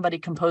or somebody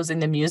composing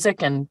the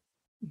music and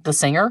the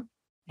singer.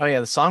 Oh yeah,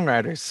 the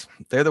songwriters,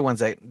 they're the ones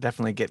that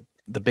definitely get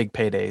the big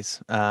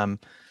paydays.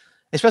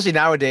 Especially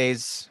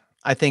nowadays,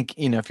 I think,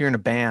 if you're in a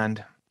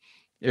band,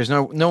 there's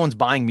no one's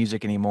buying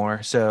music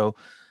anymore. So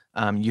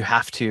you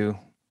have to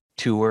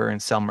tour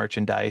and sell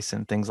merchandise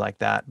and things like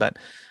that. But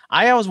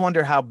I always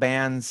wonder how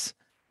bands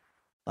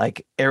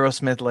like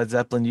Aerosmith, Led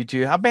Zeppelin,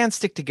 U2, how bands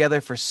stick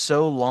together for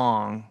so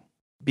long,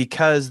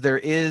 because there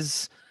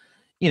is,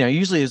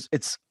 usually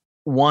it's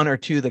one or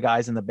two of the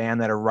guys in the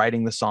band that are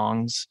writing the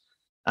songs.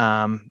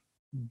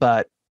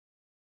 But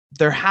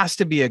there has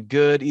to be a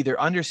good either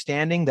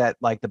understanding that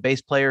like the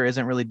bass player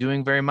isn't really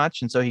doing very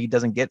much, and so he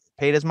doesn't get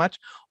paid as much.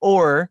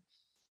 Or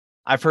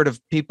I've heard of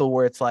people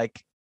where it's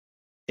like,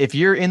 if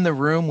you're in the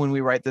room when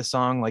we write this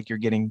song, like you're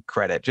getting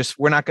credit.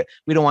 We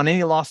don't want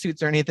any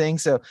lawsuits or anything.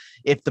 So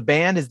if the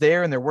band is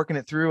there and they're working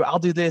it through, I'll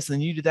do this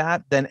and you do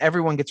that, then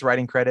everyone gets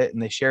writing credit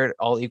and they share it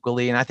all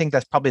equally. And I think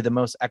that's probably the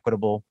most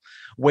equitable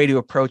way to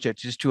approach it,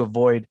 just to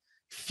avoid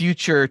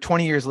future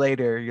 20 years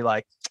later, you're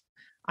like,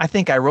 I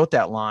think I wrote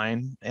that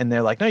line. And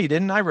they're like, no, you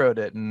didn't. I wrote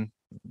it. And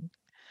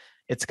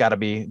it's got to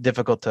be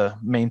difficult to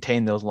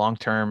maintain those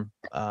long-term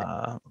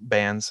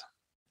bands.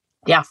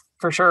 Yeah,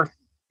 for sure.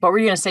 What were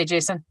you going to say,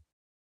 Jason?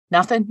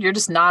 Nothing? You're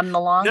just nodding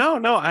along?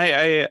 No,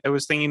 I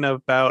was thinking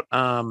about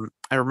I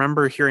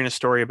remember hearing a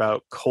story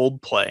about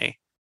Coldplay.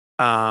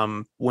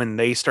 When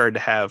they started to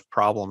have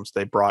problems,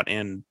 they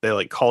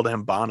like called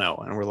him Bono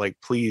and were like,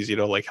 please,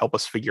 like help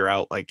us figure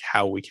out like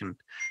how we can,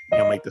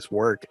 make this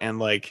work. And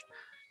like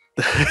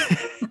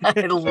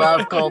I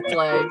love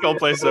Coldplay.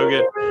 Coldplay's so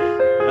good.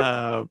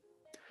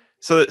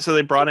 So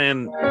they brought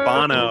in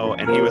Bono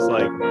and he was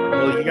like,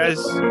 well, you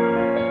guys,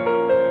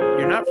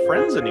 you're not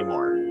friends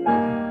anymore.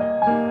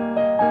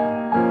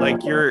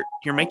 Like you're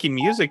making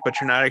music, but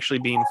you're not actually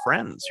being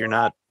friends. You're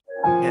not,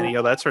 and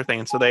that sort of thing.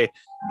 And so they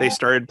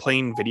started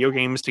playing video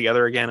games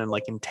together again and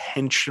like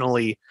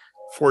intentionally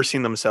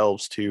forcing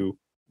themselves to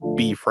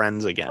be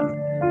friends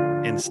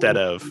again instead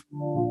of,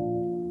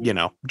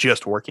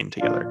 just working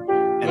together.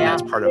 And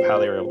that's part of how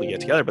they were able to get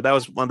together. But that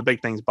was one of the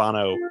big things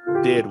Bono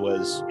did,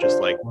 was just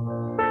like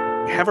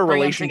have a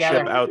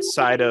relationship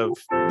outside of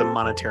the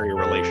monetary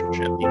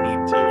relationship. You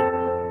need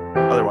to,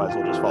 otherwise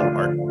it'll just fall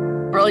apart.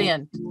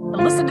 Brilliant.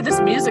 And listen to this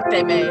music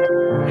they made.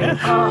 Yeah.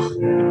 Oh.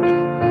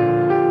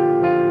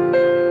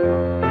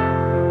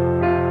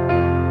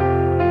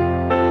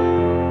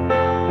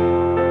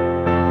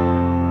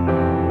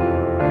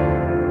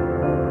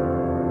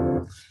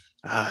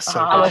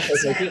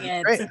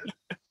 Great.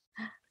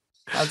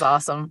 That's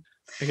awesome.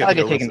 I'll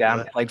get taken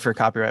down, flagged for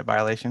copyright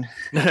violation.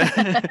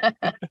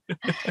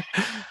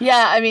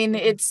 Yeah, I mean,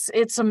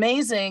 it's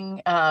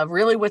amazing.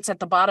 Really, what's at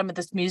the bottom of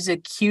this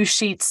music cue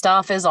sheet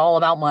stuff is all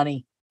about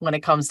money. When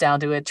it comes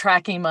down to it,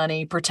 tracking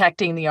money,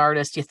 protecting the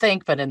artist, you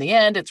think, but in the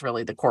end, it's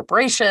really the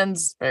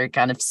corporations. Very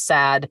kind of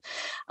sad.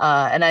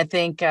 And I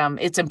think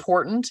it's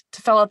important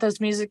to fill out those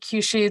music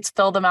cue sheets,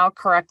 fill them out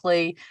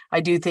correctly. I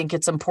do think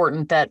it's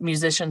important that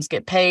musicians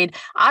get paid.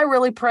 I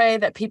really pray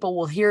that people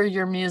will hear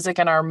your music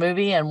in our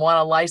movie and want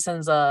to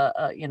license a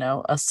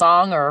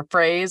song or a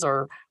phrase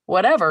or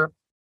whatever.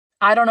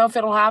 I don't know if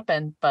it'll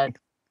happen, but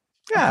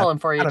I'm pulling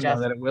for you, I don't Jeff.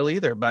 know that it will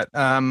either, but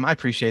I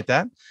appreciate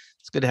that.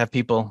 It's good to have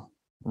people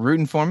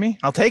rooting for me.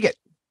 I'll take it.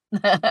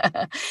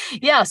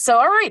 Yeah. So,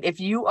 all right. If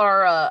you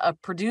are a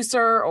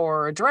producer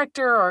or a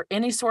director or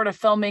any sort of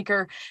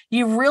filmmaker,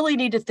 you really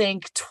need to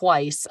think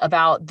twice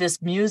about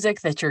this music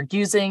that you're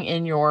using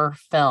in your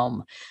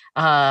film.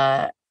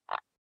 I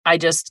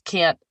just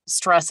can't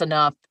stress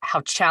enough how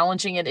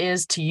challenging it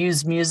is to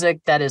use music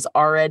that has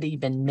already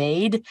been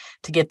made,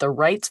 to get the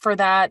rights for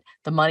that,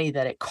 the money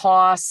that it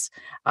costs,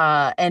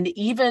 and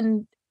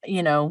even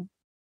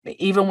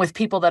with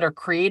people that are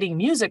creating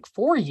music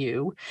for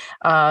you,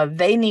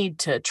 they need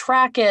to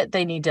track it.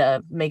 They need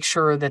to make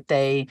sure that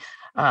they,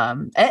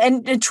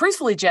 and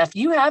truthfully, Jeff,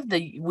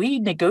 we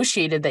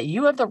negotiated that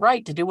you have the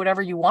right to do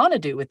whatever you want to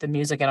do with the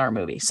music in our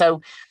movie.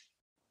 So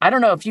I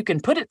don't know if you can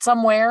put it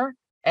somewhere.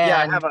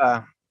 And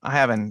I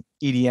have an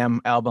EDM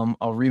album,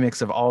 a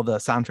remix of all the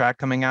soundtrack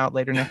coming out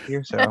later next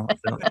year. So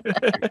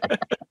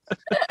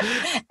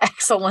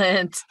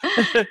excellent. War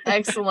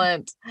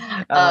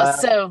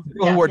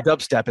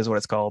dubstep is what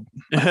it's called.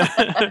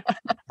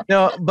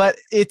 No, but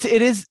it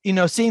is,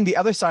 seeing the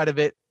other side of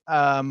it.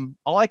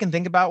 All I can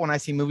think about when I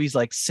see movies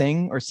like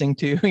Sing or Sing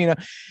 2,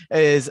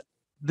 is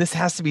this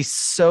has to be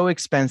so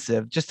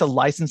expensive, just the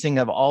licensing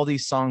of all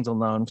these songs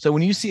alone. So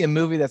when you see a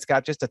movie that's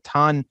got just a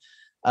ton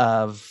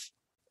of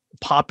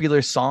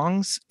popular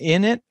songs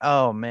in it,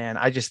 oh man,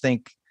 I just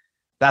think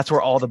that's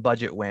where all the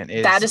budget went.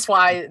 That is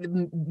why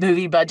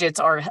movie budgets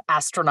are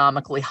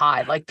astronomically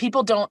high. Like,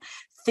 people don't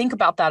think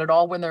about that at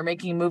all when they're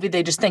making a movie.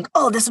 They just think,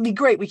 oh, this would be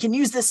great, we can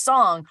use this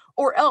song.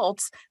 Or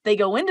else they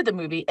go into the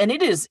movie and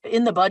it is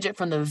in the budget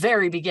from the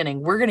very beginning.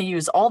 We're going to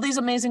use all these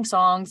amazing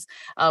songs.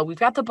 We've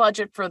got the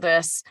budget for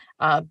this,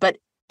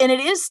 and it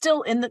is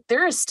still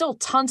there is still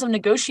tons of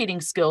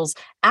negotiating skills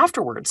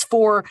afterwards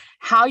for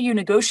how you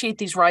negotiate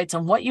these rights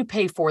and what you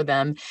pay for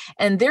them.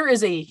 And there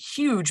is a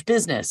huge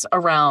business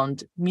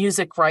around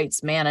music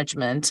rights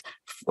management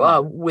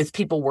with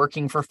people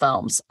working for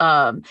films.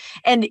 And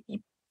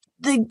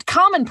the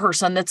common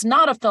person that's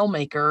not a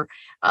filmmaker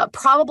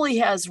probably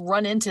has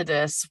run into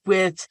this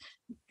with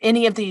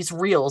any of these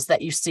reels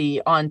that you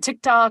see on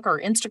TikTok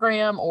or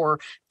Instagram or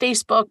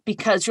Facebook,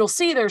 because you'll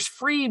see there's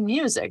free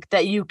music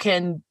that you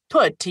can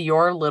put to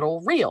your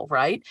little reel,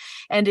 right?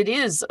 And it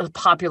is a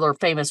popular,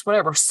 famous,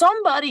 whatever.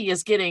 Somebody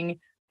is getting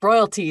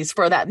royalties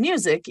for that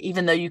music,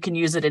 even though you can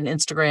use it in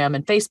Instagram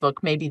and Facebook.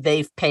 Maybe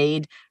they've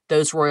paid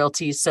those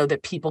royalties so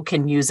that people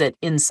can use it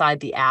inside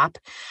the app.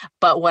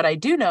 But what I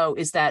do know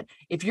is that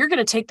if you're going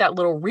to take that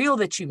little reel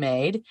that you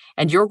made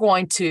and you're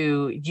going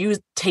to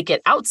take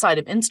it outside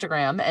of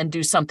Instagram and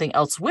do something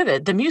else with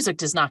it, the music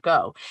does not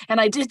go.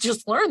 And I did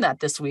just learn that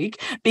this week,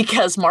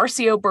 because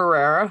Marcio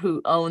Barrera,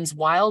 who owns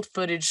Wild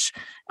Footage,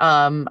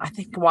 I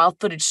think Wild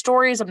Footage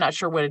Stories, I'm not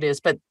sure what it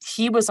is, but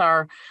he was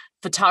our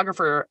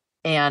photographer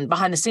and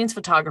behind the scenes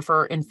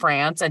photographer in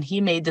France. And he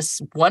made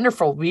this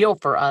wonderful reel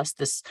for us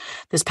this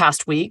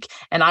past week.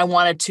 And I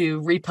wanted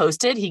to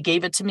repost it. He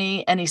gave it to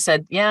me and he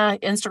said, yeah,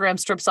 Instagram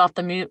strips off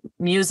the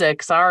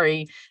music.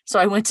 Sorry. So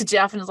I went to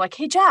Jeff and was like,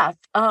 hey, Jeff,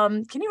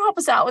 can you help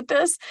us out with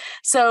this?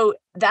 So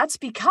that's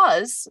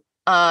because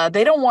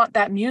they don't want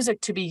that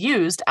music to be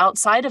used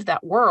outside of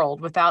that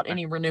world without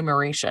any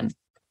remuneration.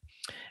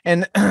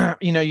 And,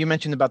 you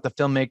mentioned about the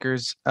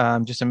filmmakers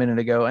just a minute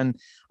ago. And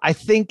I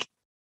think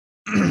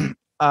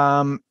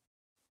as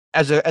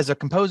a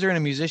composer and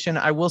a musician,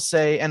 I will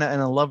say, and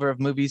a lover of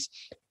movies,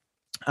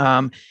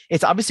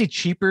 it's obviously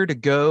cheaper to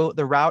go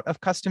the route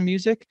of custom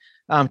music,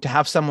 to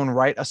have someone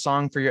write a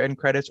song for your end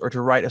credits or to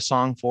write a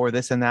song for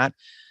this and that.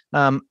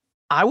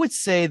 I would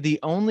say the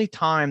only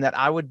time that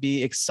I would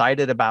be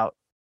excited about,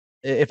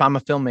 if I'm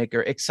a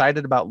filmmaker,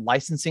 excited about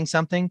licensing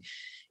something,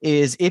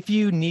 is if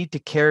you need to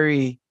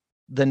carry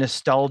the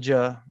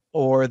nostalgia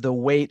or the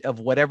weight of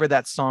whatever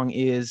that song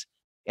is,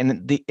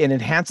 and it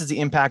enhances the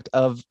impact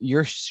of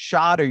your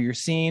shot or your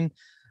scene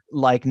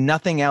like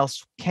nothing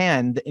else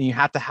can, and you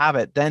have to have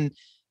it, then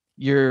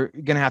you're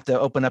going to have to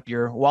open up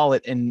your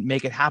wallet and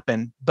make it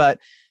happen. But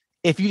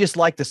if you just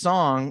like the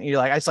song, you're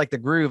like, I just like the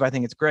groove, I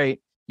think it's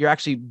great, you're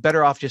actually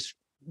better off just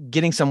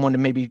getting someone to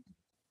maybe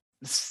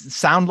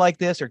sound like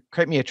this or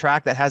create me a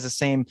track that has the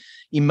same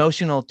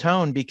emotional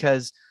tone,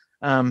 because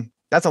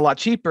that's a lot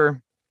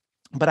cheaper.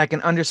 But I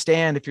can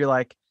understand if you're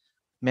like,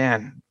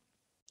 man,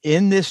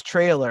 in this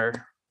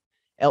trailer,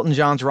 Elton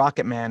John's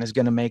Rocket Man is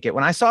going to make it.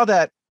 When I saw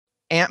that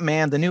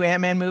Ant-Man, the new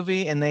Ant-Man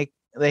movie, and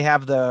they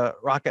have the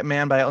Rocket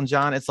Man by Elton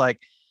John, it's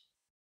like,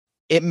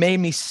 it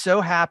made me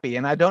so happy.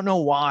 And I don't know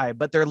why,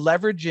 but they're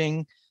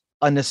leveraging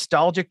a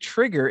nostalgic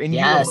trigger in you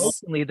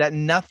emotionally that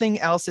nothing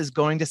else is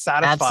going to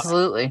satisfy.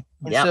 Absolutely.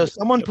 And so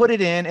someone put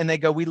it in and they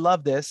go, we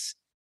love this.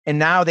 And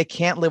now they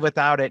can't live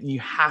without it and you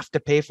have to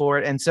pay for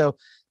it. And so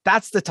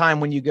that's the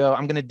time when you go,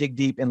 I'm going to dig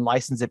deep and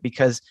license it,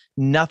 because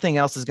nothing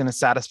else is going to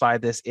satisfy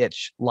this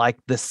itch like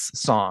this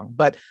song.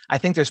 But I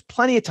think there's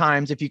plenty of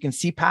times, if you can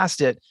see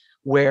past it,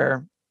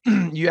 where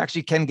you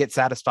actually can get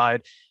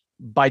satisfied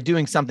by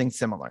doing something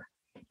similar.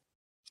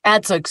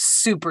 That's a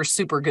super,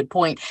 super good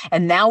point.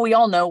 And now we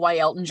all know why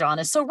Elton John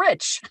is so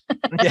rich.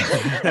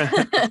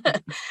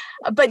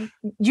 But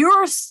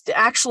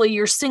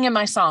you're singing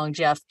my song,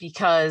 Jeff,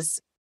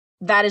 because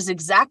that is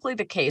exactly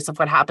the case of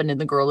what happened in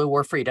The Girl Who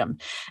Wore Freedom.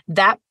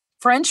 That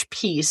French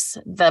piece,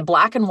 the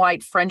black and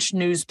white French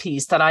news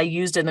piece that I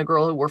used in The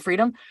Girl Who Wore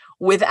Freedom,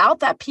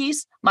 without that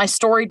piece, my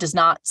story does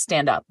not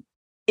stand up.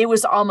 It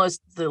was almost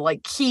the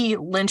key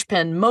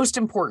linchpin, most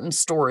important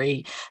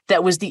story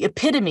that was the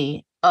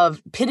epitome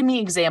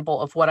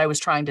example of what I was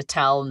trying to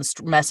tell and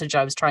the message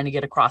I was trying to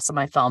get across in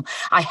my film.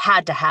 I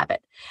had to have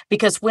it,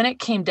 because when it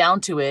came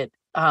down to it,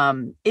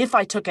 if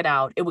I took it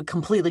out, it would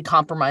completely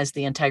compromise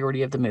the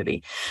integrity of the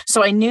movie.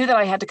 So I knew that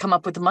I had to come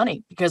up with the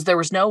money, because there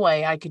was no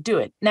way I could do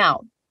it.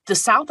 Now, the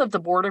South of the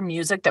Border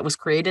music that was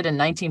created in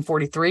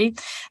 1943,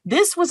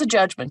 this was a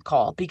judgment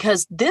call,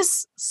 because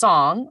this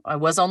song, I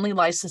was only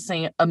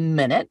licensing a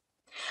minute.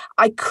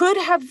 I could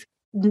have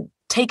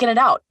taken it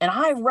out. And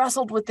I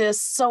wrestled with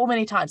this so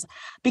many times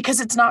because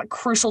it's not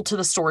crucial to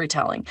the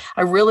storytelling.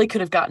 I really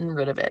could have gotten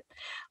rid of it.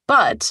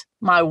 But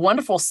my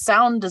wonderful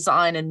sound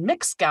design and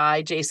mix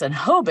guy, Jason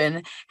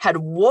Hoban, had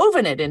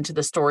woven it into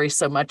the story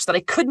so much that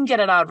I couldn't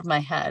get it out of my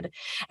head.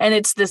 And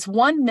it's this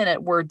 1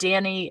 minute where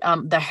Danny,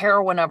 the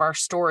heroine of our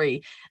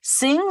story,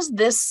 sings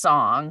this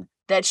song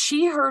that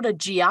she heard a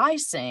GI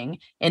sing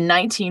in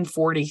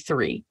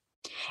 1943.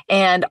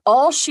 And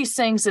all she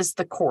sings is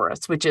the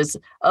chorus, which is,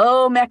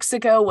 "Oh,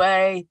 Mexico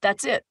way."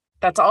 That's it.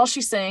 That's all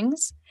she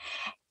sings.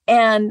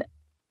 And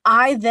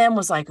I then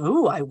was like,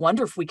 ooh, I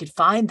wonder if we could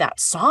find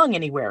that song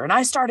anywhere. And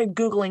I started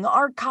Googling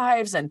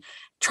archives and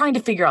trying to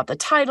figure out the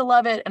title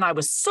of it. And I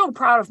was so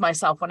proud of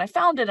myself when I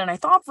found it. And I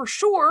thought for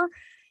sure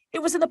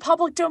it was in the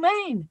public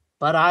domain,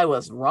 but I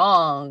was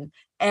wrong.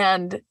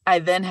 And I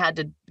then had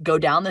to go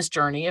down this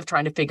journey of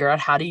trying to figure out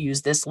how to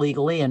use this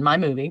legally in my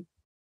movie.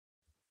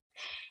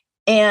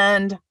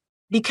 And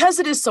because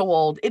it is so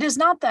old, it is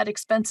not that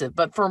expensive,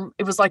 but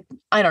it was like,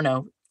 I don't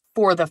know,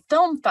 for the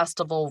film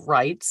festival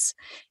rights,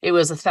 it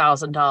was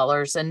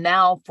 $1,000. And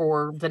now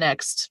for the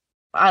next,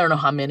 I don't know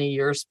how many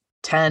years,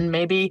 10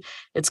 maybe,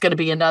 it's going to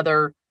be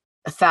another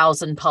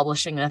 1,000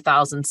 publishing and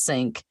 1,000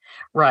 sync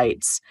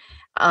rights.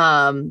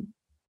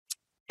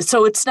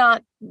 So it's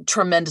not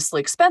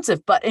tremendously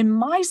expensive, but in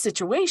my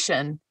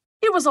situation,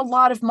 it was a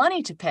lot of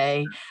money to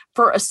pay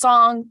for a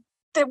song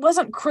that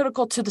wasn't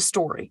critical to the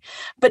story.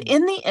 But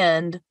in the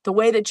end, the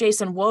way that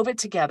Jason wove it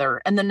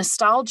together and the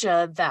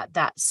nostalgia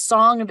that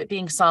song of it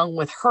being sung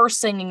with her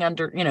singing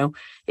under,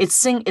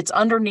 it's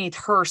underneath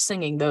her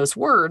singing those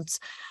words.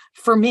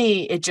 For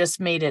me, it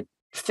just made it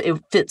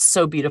fits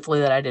so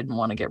beautifully that I didn't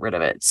want to get rid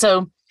of it.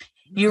 So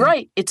you're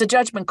right. It's a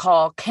judgment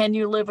call. Can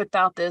you live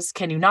without this?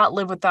 Can you not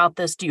live without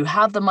this? Do you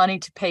have the money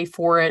to pay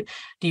for it?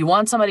 Do you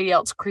want somebody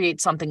else to create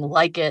something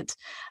like it?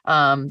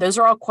 Those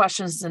are all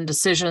questions and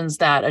decisions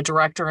that a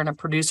director and a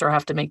producer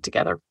have to make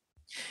together.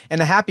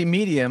 And a happy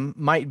medium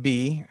might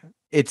be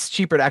it's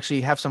cheaper to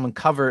actually have someone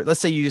cover. Let's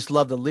say you just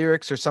love the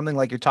lyrics or something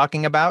like you're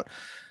talking about,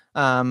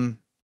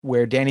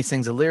 where Danny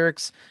sings the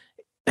lyrics.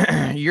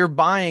 You're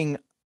buying,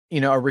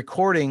 a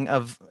recording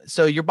of,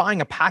 so you're buying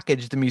a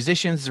package, the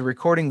musicians, the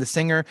recording, the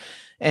singer,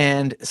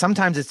 and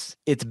sometimes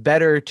it's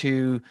better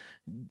to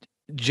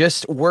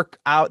just work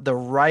out the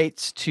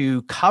rights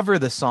to cover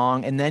the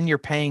song, and then you're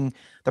paying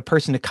the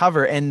person to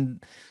cover.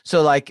 And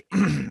so like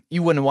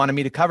you wouldn't want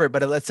me to cover it,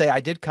 but let's say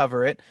I did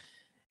cover it.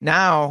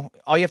 Now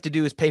all you have to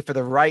do is pay for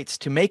the rights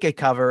to make a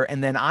cover,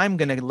 and then I'm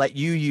going to let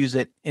you use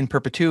it in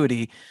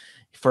perpetuity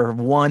for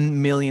 $1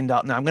 million.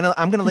 No, I'm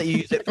gonna let you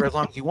use it for as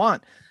long as you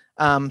want.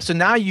 So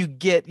now you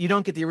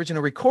don't get the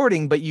original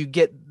recording, but you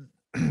get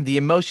the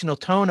emotional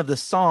tone of the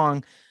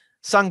song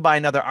sung by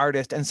another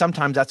artist. And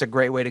sometimes that's a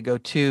great way to go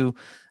too.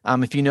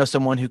 If you know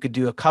someone who could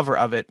do a cover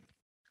of it,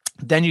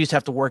 then you just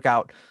have to work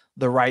out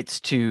the rights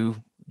to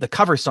the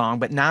cover song.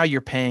 But now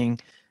you're paying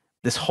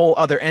this whole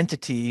other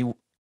entity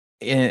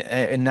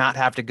and not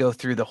have to go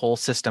through the whole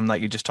system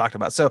that you just talked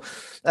about. So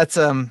that's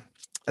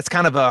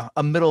kind of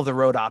a middle of the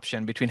road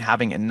option between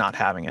having it and not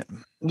having it.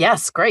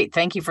 Yes, great.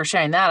 Thank you for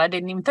sharing that. I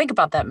didn't even think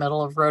about that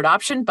middle of road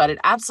option, but it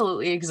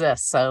absolutely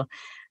exists. So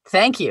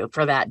thank you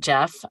for that,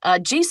 Jeff.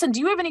 Jason, do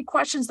you have any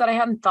questions that I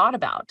hadn't thought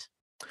about?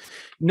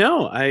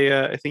 No,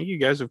 I think you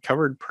guys have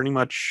covered pretty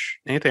much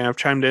anything. I've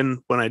chimed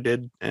in when I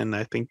did, and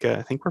I think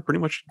we're pretty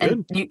much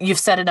good. And you've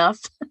said enough.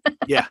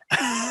 Yeah.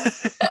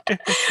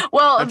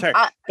 Well,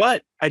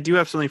 but I do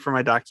have something for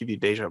my DocuView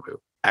Deja Vu,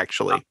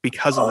 actually,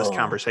 because of this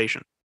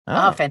conversation.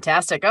 Oh,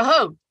 fantastic.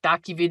 Oh,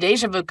 DocuView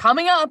Deja Vu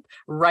coming up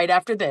right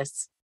after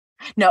this.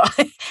 No,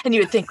 and you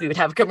would think we would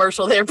have a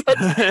commercial there, but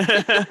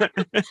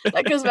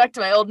that goes back to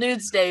my old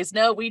nudes days.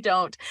 No, we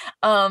don't.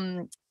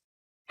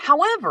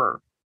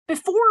 However,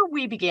 before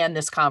we began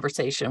this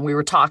conversation, we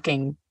were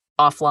talking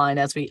offline,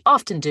 as we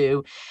often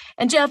do.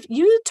 And Jeff,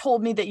 you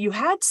told me that you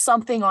had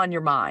something on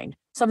your mind,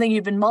 something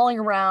you've been mulling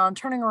around,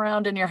 turning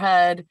around in your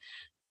head.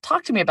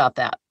 Talk to me about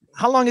that.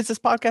 How long is this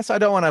podcast? I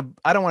don't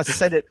want to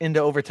set it into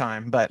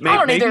overtime, but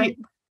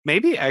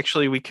maybe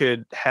actually we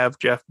could have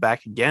Jeff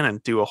back again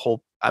and do a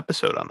whole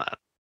episode on that.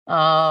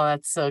 Oh,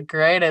 that's so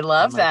great. I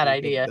love that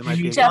idea.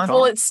 Jeff,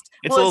 will it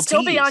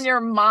still be on your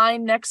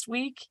mind next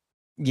week?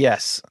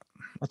 Yes.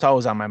 It's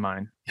always on my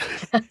mind.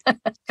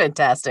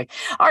 Fantastic.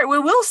 All right, we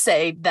will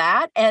save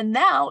that. And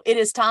now it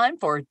is time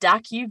for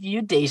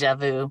DocuView Deja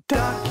Vu.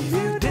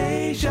 DocuView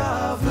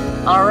Deja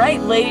Vu. All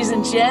right, ladies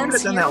and gents.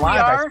 I've done that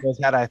live, I suppose,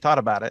 had I thought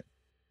about it.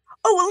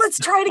 Oh, well, let's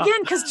try it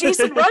again because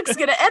Jason Rugg's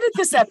going to edit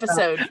this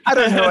episode. I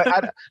don't know.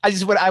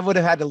 I would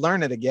have had to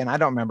learn it again. I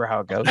don't remember how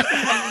it goes.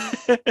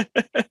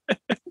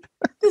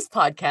 This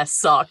podcast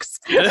sucks.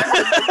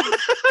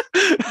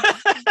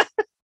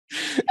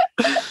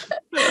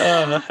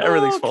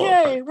 Everything's falling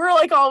apart. We're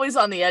like always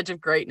on the edge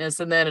of greatness,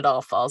 and then it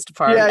all falls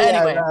apart. Yeah,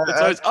 anyway,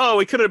 it's always,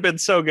 we could have been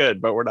so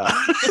good, but we're not.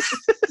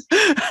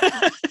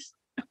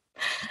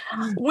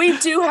 We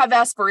do have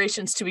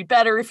aspirations to be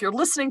better. If you're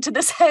listening to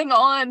this, hang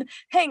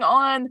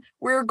on.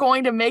 We're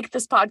going to make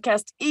this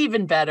podcast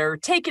even better.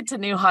 Take it to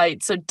new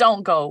heights. So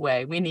don't go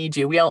away. We need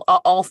you. We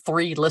all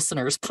three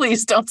listeners.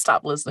 Please don't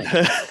stop listening.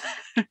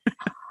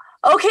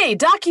 Okay,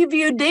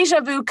 DocuView Deja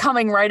Vu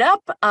coming right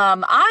up.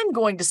 I'm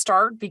going to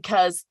start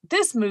because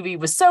this movie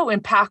was so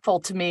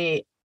impactful to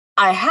me.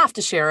 I have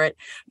to share it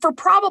for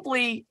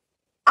probably,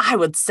 I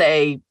would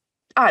say,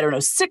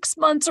 6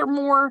 months or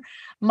more.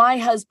 My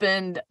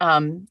husband,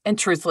 and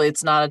truthfully,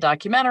 it's not a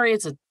documentary,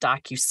 it's a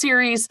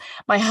docu-series.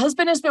 My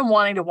husband has been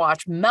wanting to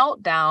watch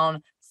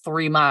Meltdown,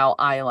 3 Mile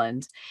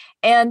Island.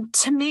 And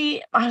to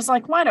me, I was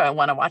like, why do I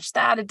want to watch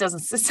that? It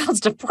sounds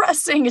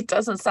depressing. It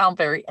doesn't sound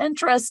very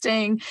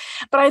interesting.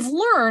 But I've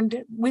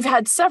learned, we've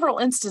had several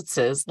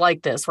instances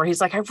like this where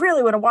he's like, I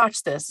really want to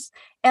watch this.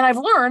 And I've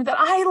learned that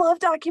I love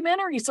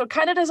documentaries. So it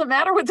kind of doesn't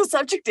matter what the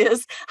subject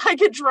is. I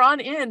get drawn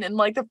in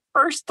like the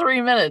first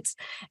 3 minutes.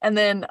 And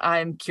then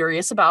I'm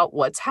curious about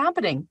what's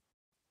happening.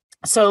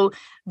 So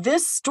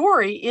this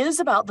story is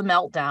about the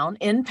meltdown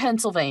in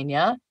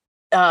Pennsylvania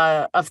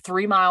of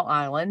 3 Mile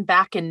Island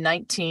back in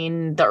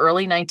the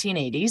early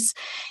 1980s.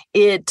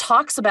 It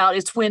talks about,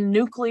 it's when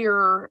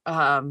nuclear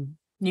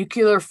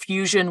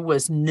fusion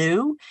was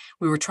new.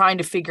 We were trying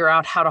to figure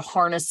out how to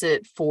harness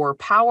it for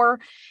power,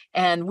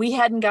 and we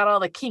hadn't got all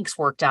the kinks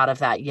worked out of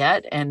that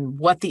yet, and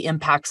what the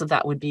impacts of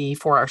that would be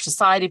for our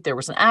society. If there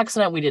was an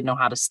accident, we didn't know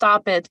how to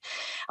stop it.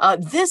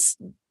 This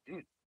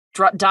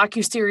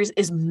docuseries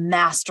is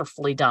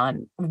masterfully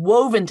done,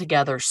 woven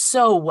together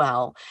so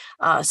well,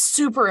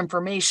 super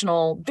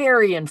informational,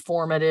 very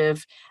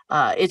informative.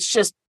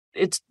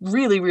 It's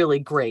really, really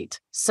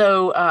great.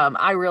 So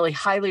I really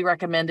highly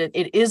recommend it.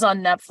 It is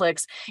on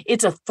Netflix.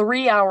 It's a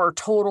 3-hour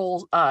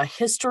total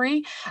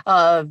history.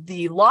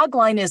 The log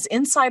line is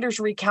insiders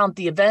recount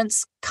the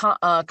events,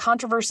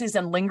 controversies,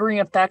 and lingering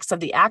effects of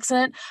the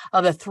accident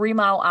of the 3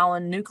 Mile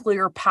Island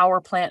nuclear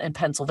power plant in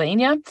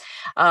Pennsylvania.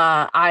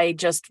 I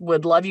just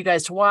would love you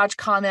guys to watch,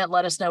 comment,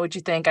 let us know what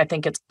you think. I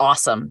think it's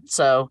awesome.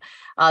 So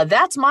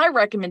that's my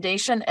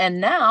recommendation. And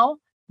now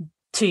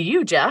to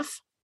you,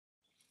 Jeff.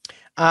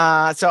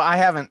 So I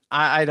haven't.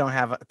 I don't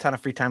have a ton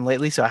of free time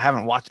lately, so I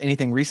haven't watched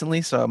anything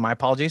recently. So my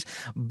apologies.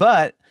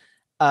 But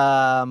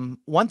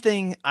one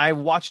thing, I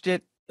watched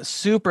it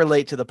super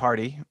late to the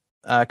party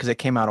because it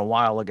came out a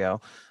while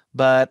ago.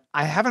 But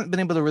I haven't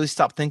been able to really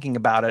stop thinking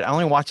about it. I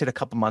only watched it a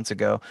couple months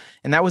ago,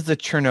 and that was the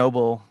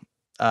Chernobyl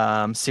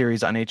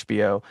series on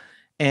HBO.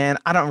 And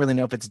I don't really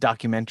know if it's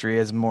documentary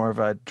as more of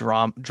a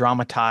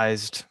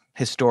dramatized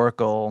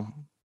historical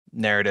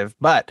narrative,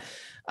 but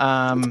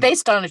It's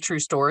based on a true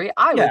story.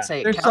 I would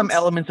say it there's some counts.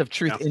 elements of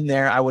truth in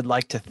there, I would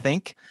like to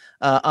think.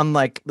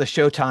 Unlike the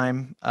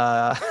Showtime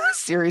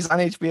series on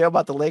HBO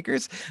about the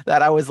Lakers,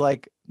 that I was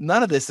like,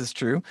 none of this is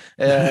true,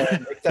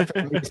 except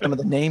for maybe some of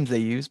the names they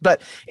use.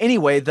 But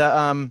anyway,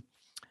 the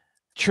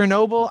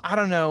Chernobyl, I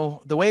don't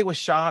know, the way it was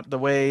shot, the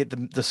way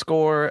the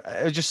score,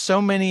 it was just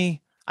so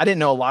many. I didn't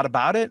know a lot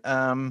about it,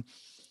 and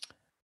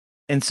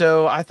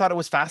so I thought it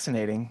was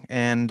fascinating,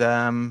 and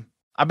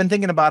I've been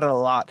thinking about it a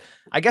lot.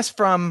 I guess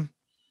from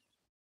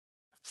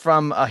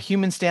a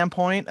human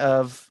standpoint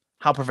of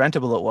how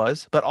preventable it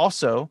was, but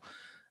also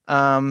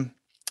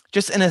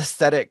just an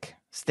aesthetic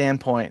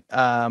standpoint.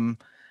 I'm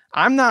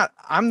not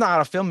a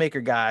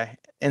filmmaker guy.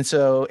 And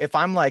so if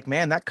I'm like,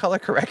 man, that color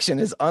correction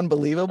is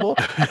unbelievable,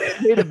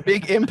 it made a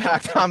big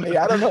impact on me.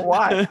 I don't know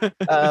why.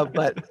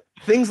 But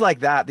things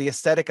like that, the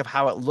aesthetic of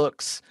how it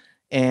looks,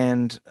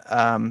 and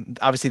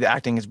obviously the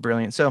acting is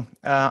brilliant. So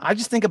I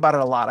just think about it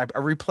a lot. I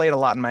replay it a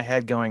lot in my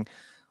head going,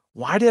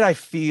 why did I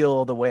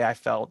feel the way I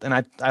felt? And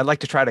I like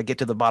to try to get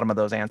to the bottom of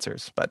those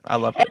answers, but I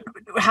love it.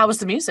 How was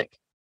the music?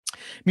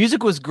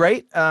 Music was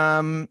great.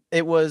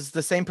 It was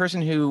the same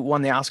person who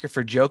won the Oscar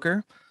for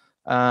Joker.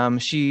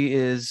 She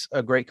is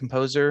a great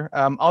composer.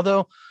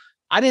 Although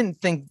I don't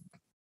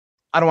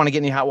want to get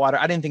any hot water.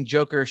 I didn't think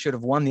Joker should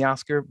have won the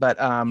Oscar, but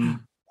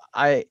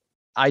I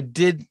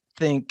did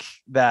think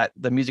that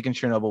the music in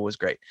Chernobyl was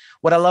great.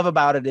 What I love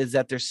about it is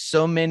that there's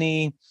so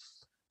many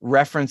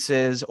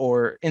references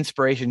or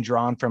inspiration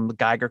drawn from the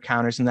Geiger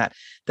counters and that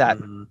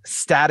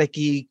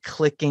staticky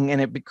clicking, and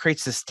it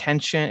creates this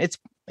tension.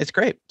 It's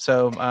great.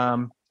 So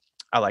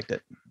I liked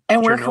it.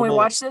 And where can we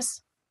watch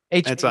this?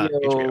 HBO, it's on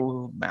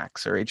HBO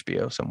Max or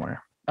HBO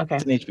somewhere. Okay,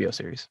 it's an HBO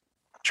series.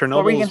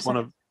 Chernobyl is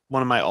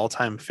one of my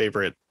all-time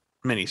favorite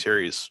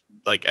miniseries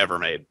like ever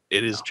made.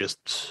 It is just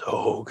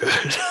so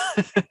good.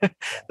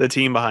 The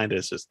team behind it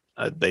is just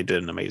they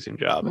did an amazing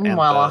job. And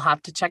I'll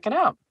have to check it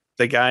out.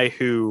 The guy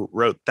who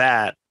wrote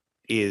that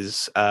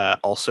is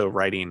also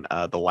writing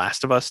the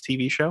Last of Us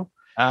TV show.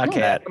 Okay,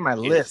 that's on my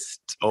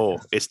list.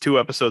 It's 2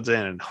 episodes in,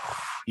 and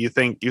you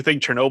think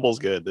Chernobyl's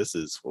good. This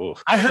is.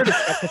 I heard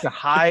it's got such a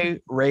high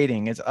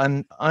rating. It's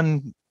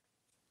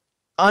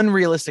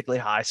unrealistically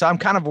high. So I'm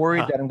kind of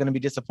worried that I'm going to be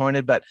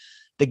disappointed. But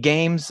the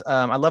games,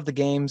 I love the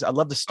games. I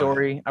love the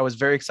story. I was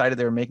very excited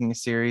they were making a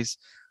series.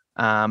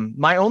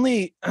 My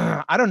only,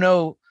 I don't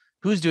know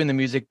who's doing the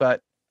music,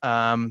 but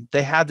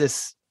they had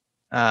this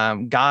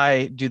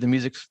guy do the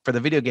music for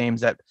the video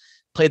games that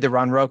played the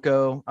Ron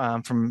Rocco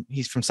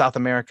he's from South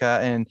America,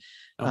 and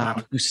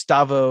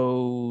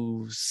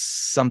Gustavo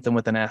something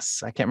with an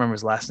S. I can't remember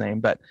his last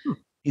name, but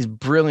he's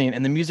brilliant.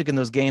 And the music in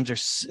those games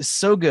is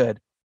so good.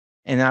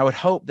 And I would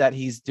hope that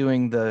he's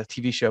doing the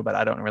TV show, but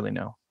I don't really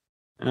know.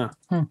 Yeah.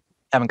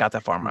 Haven't got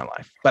that far in my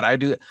life, but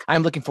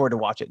I'm looking forward to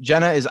watch it.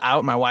 Jenna is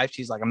out. My wife,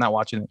 she's like, I'm not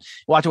watching it.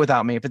 Watch it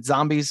without me. If it's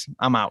zombies,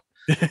 I'm out.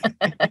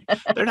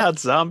 They're not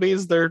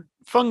zombies. They're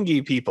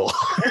fungi people.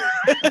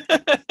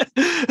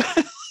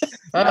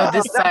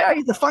 He's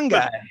the fun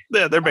guy.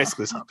 Yeah, they're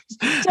basically zombies.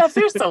 Jeff,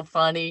 you're so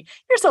funny.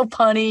 You're so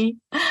punny.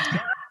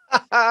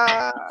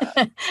 All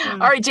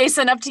right,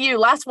 Jason, up to you.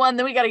 Last one,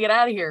 then we got to get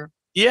out of here.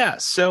 Yeah,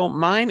 so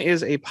mine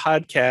is a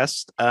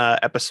podcast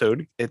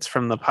episode. It's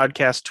from the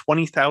podcast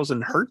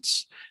 20,000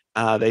 Hertz.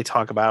 They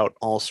talk about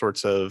all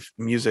sorts of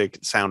music,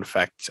 sound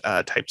effect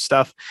type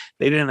stuff.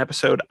 They did an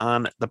episode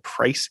on The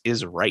Price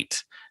is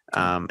Right,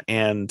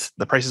 and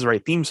The Price is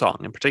Right theme song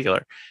in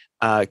particular.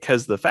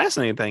 Because the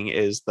fascinating thing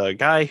is the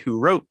guy who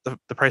wrote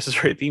the Price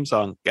is Right theme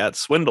song got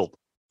swindled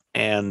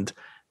and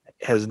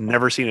has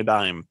never seen a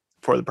dime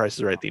for the Price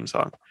is Right theme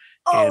song.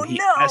 And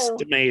he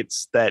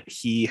estimates that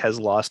he has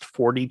lost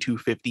 $40 to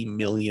 $50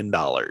 million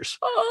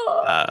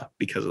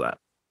because of that.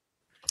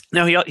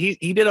 Now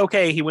he did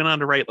okay. He went on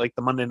to write like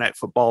the Monday Night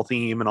Football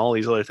theme and all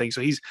these other things.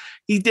 So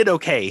he did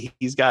okay.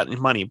 He's got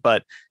money,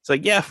 but it's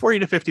like, yeah, $40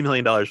 to $50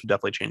 million would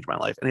definitely change my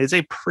life. And it's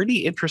a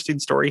pretty interesting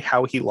story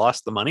how he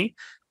lost the money.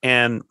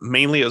 And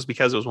mainly it was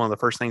because it was one of the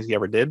first things he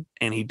ever did,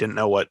 and he didn't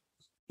know what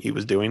he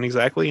was doing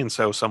exactly. And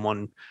so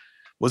someone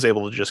was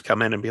able to just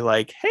come in and be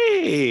like,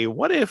 hey,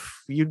 what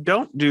if you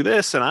don't do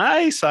this and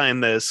I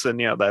sign this, and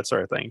that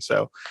sort of thing.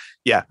 So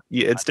yeah,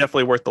 it's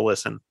definitely worth the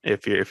listen.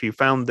 If you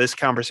found this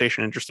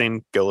conversation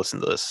interesting, go listen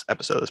to this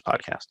episode of this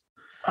podcast.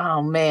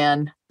 Oh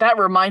man, that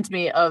reminds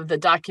me of the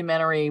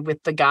documentary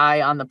with the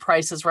guy on The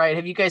Price is Right.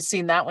 Have you guys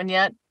seen that one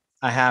yet?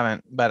 I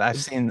haven't, but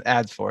I've seen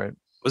ads for it.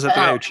 Was that the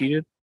guy who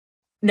cheated?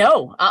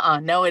 No,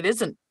 no, it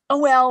isn't. Oh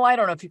well, I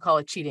don't know if you call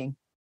it cheating.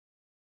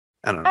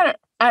 I don't know.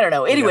 I don't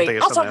know. Anyway,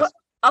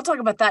 I'll talk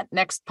about that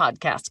next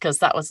podcast because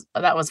that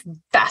was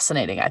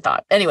fascinating, I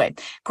thought. Anyway,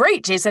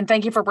 great, Jason.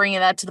 Thank you for bringing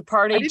that to the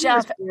party.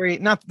 Jeff. Story,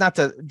 not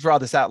to draw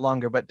this out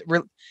longer, but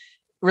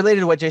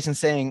related to what Jason's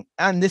saying,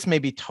 and this may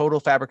be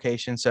total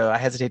fabrication, so I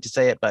hesitate to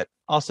say it, but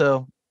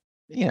also,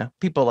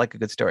 people like a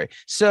good story.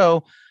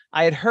 So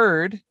I had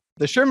heard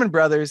the Sherman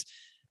Brothers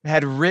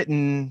had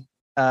written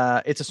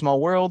It's a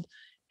Small World,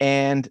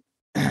 and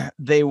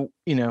they,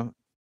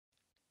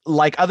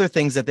 like other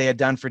things that they had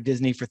done for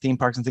Disney, for theme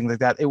parks and things like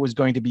that, it was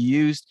going to be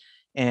used.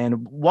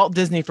 And Walt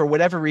Disney, for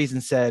whatever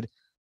reason, said,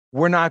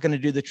 we're not going to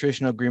do the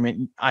traditional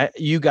agreement.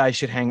 You guys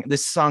should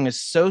this song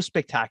is so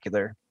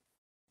spectacular.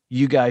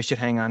 You guys should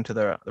hang on to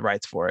the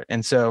rights for it.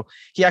 And so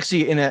he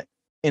actually, in a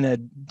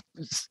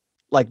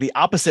like the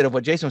opposite of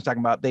what Jason was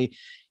talking about, they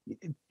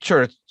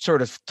sort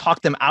of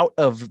talked them out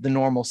of the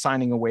normal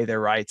signing away their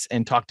rights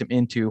and talked them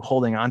into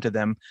holding on to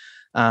them.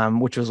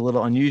 Which was a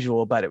little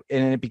unusual, but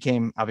it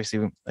became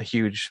obviously a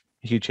huge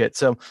hit.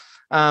 So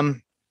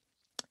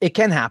it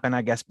can happen,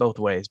 I guess, both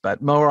ways,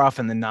 but more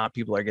often than not,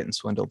 people are getting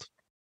swindled.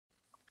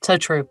 So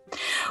true.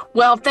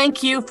 Well,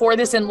 thank you for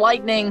this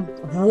enlightening,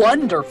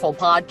 wonderful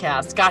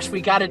podcast. Gosh,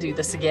 we got to do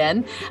this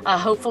again.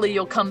 Hopefully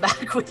you'll come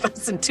back with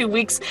us in 2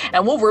 weeks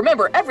and we'll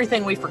remember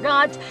everything we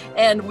forgot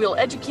and we'll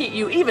educate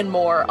you even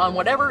more on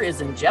whatever is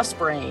in Jeff's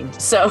brain.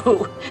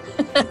 So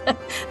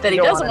that he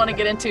doesn't want to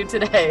get into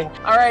today.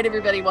 All right,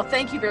 everybody. Well,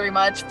 thank you very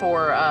much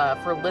for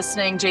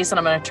listening. Jason,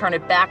 I'm going to turn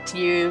it back to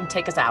you.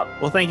 Take us out.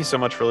 Well, thank you so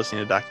much for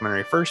listening to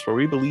Documentary First, where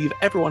we believe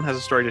everyone has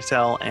a story to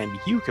tell and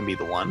you can be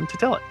the one to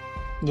tell it.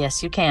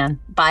 Yes, you can.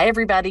 Bye,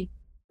 everybody.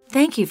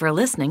 Thank you for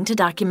listening to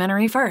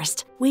Documentary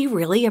First. We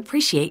really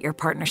appreciate your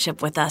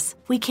partnership with us.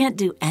 We can't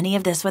do any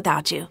of this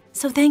without you.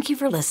 So thank you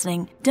for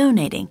listening,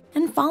 donating,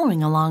 and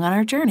following along on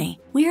our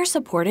journey. We are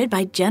supported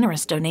by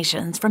generous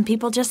donations from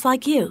people just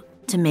like you.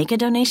 To make a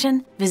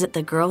donation, visit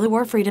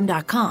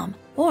thegirlwhoworefreedom.com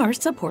or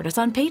support us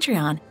on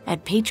Patreon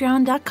at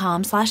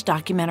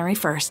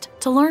patreon.com/documentaryfirst.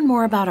 To learn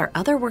more about our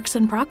other works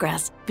in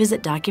progress,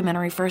 visit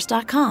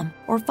documentaryfirst.com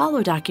or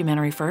follow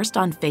Documentary First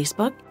on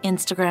Facebook,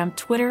 Instagram,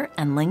 Twitter,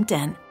 and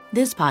LinkedIn.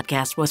 This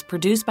podcast was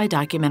produced by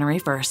Documentary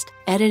First,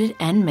 edited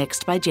and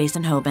mixed by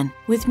Jason Hoban,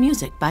 with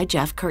music by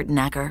Jeff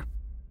Kurtenacker.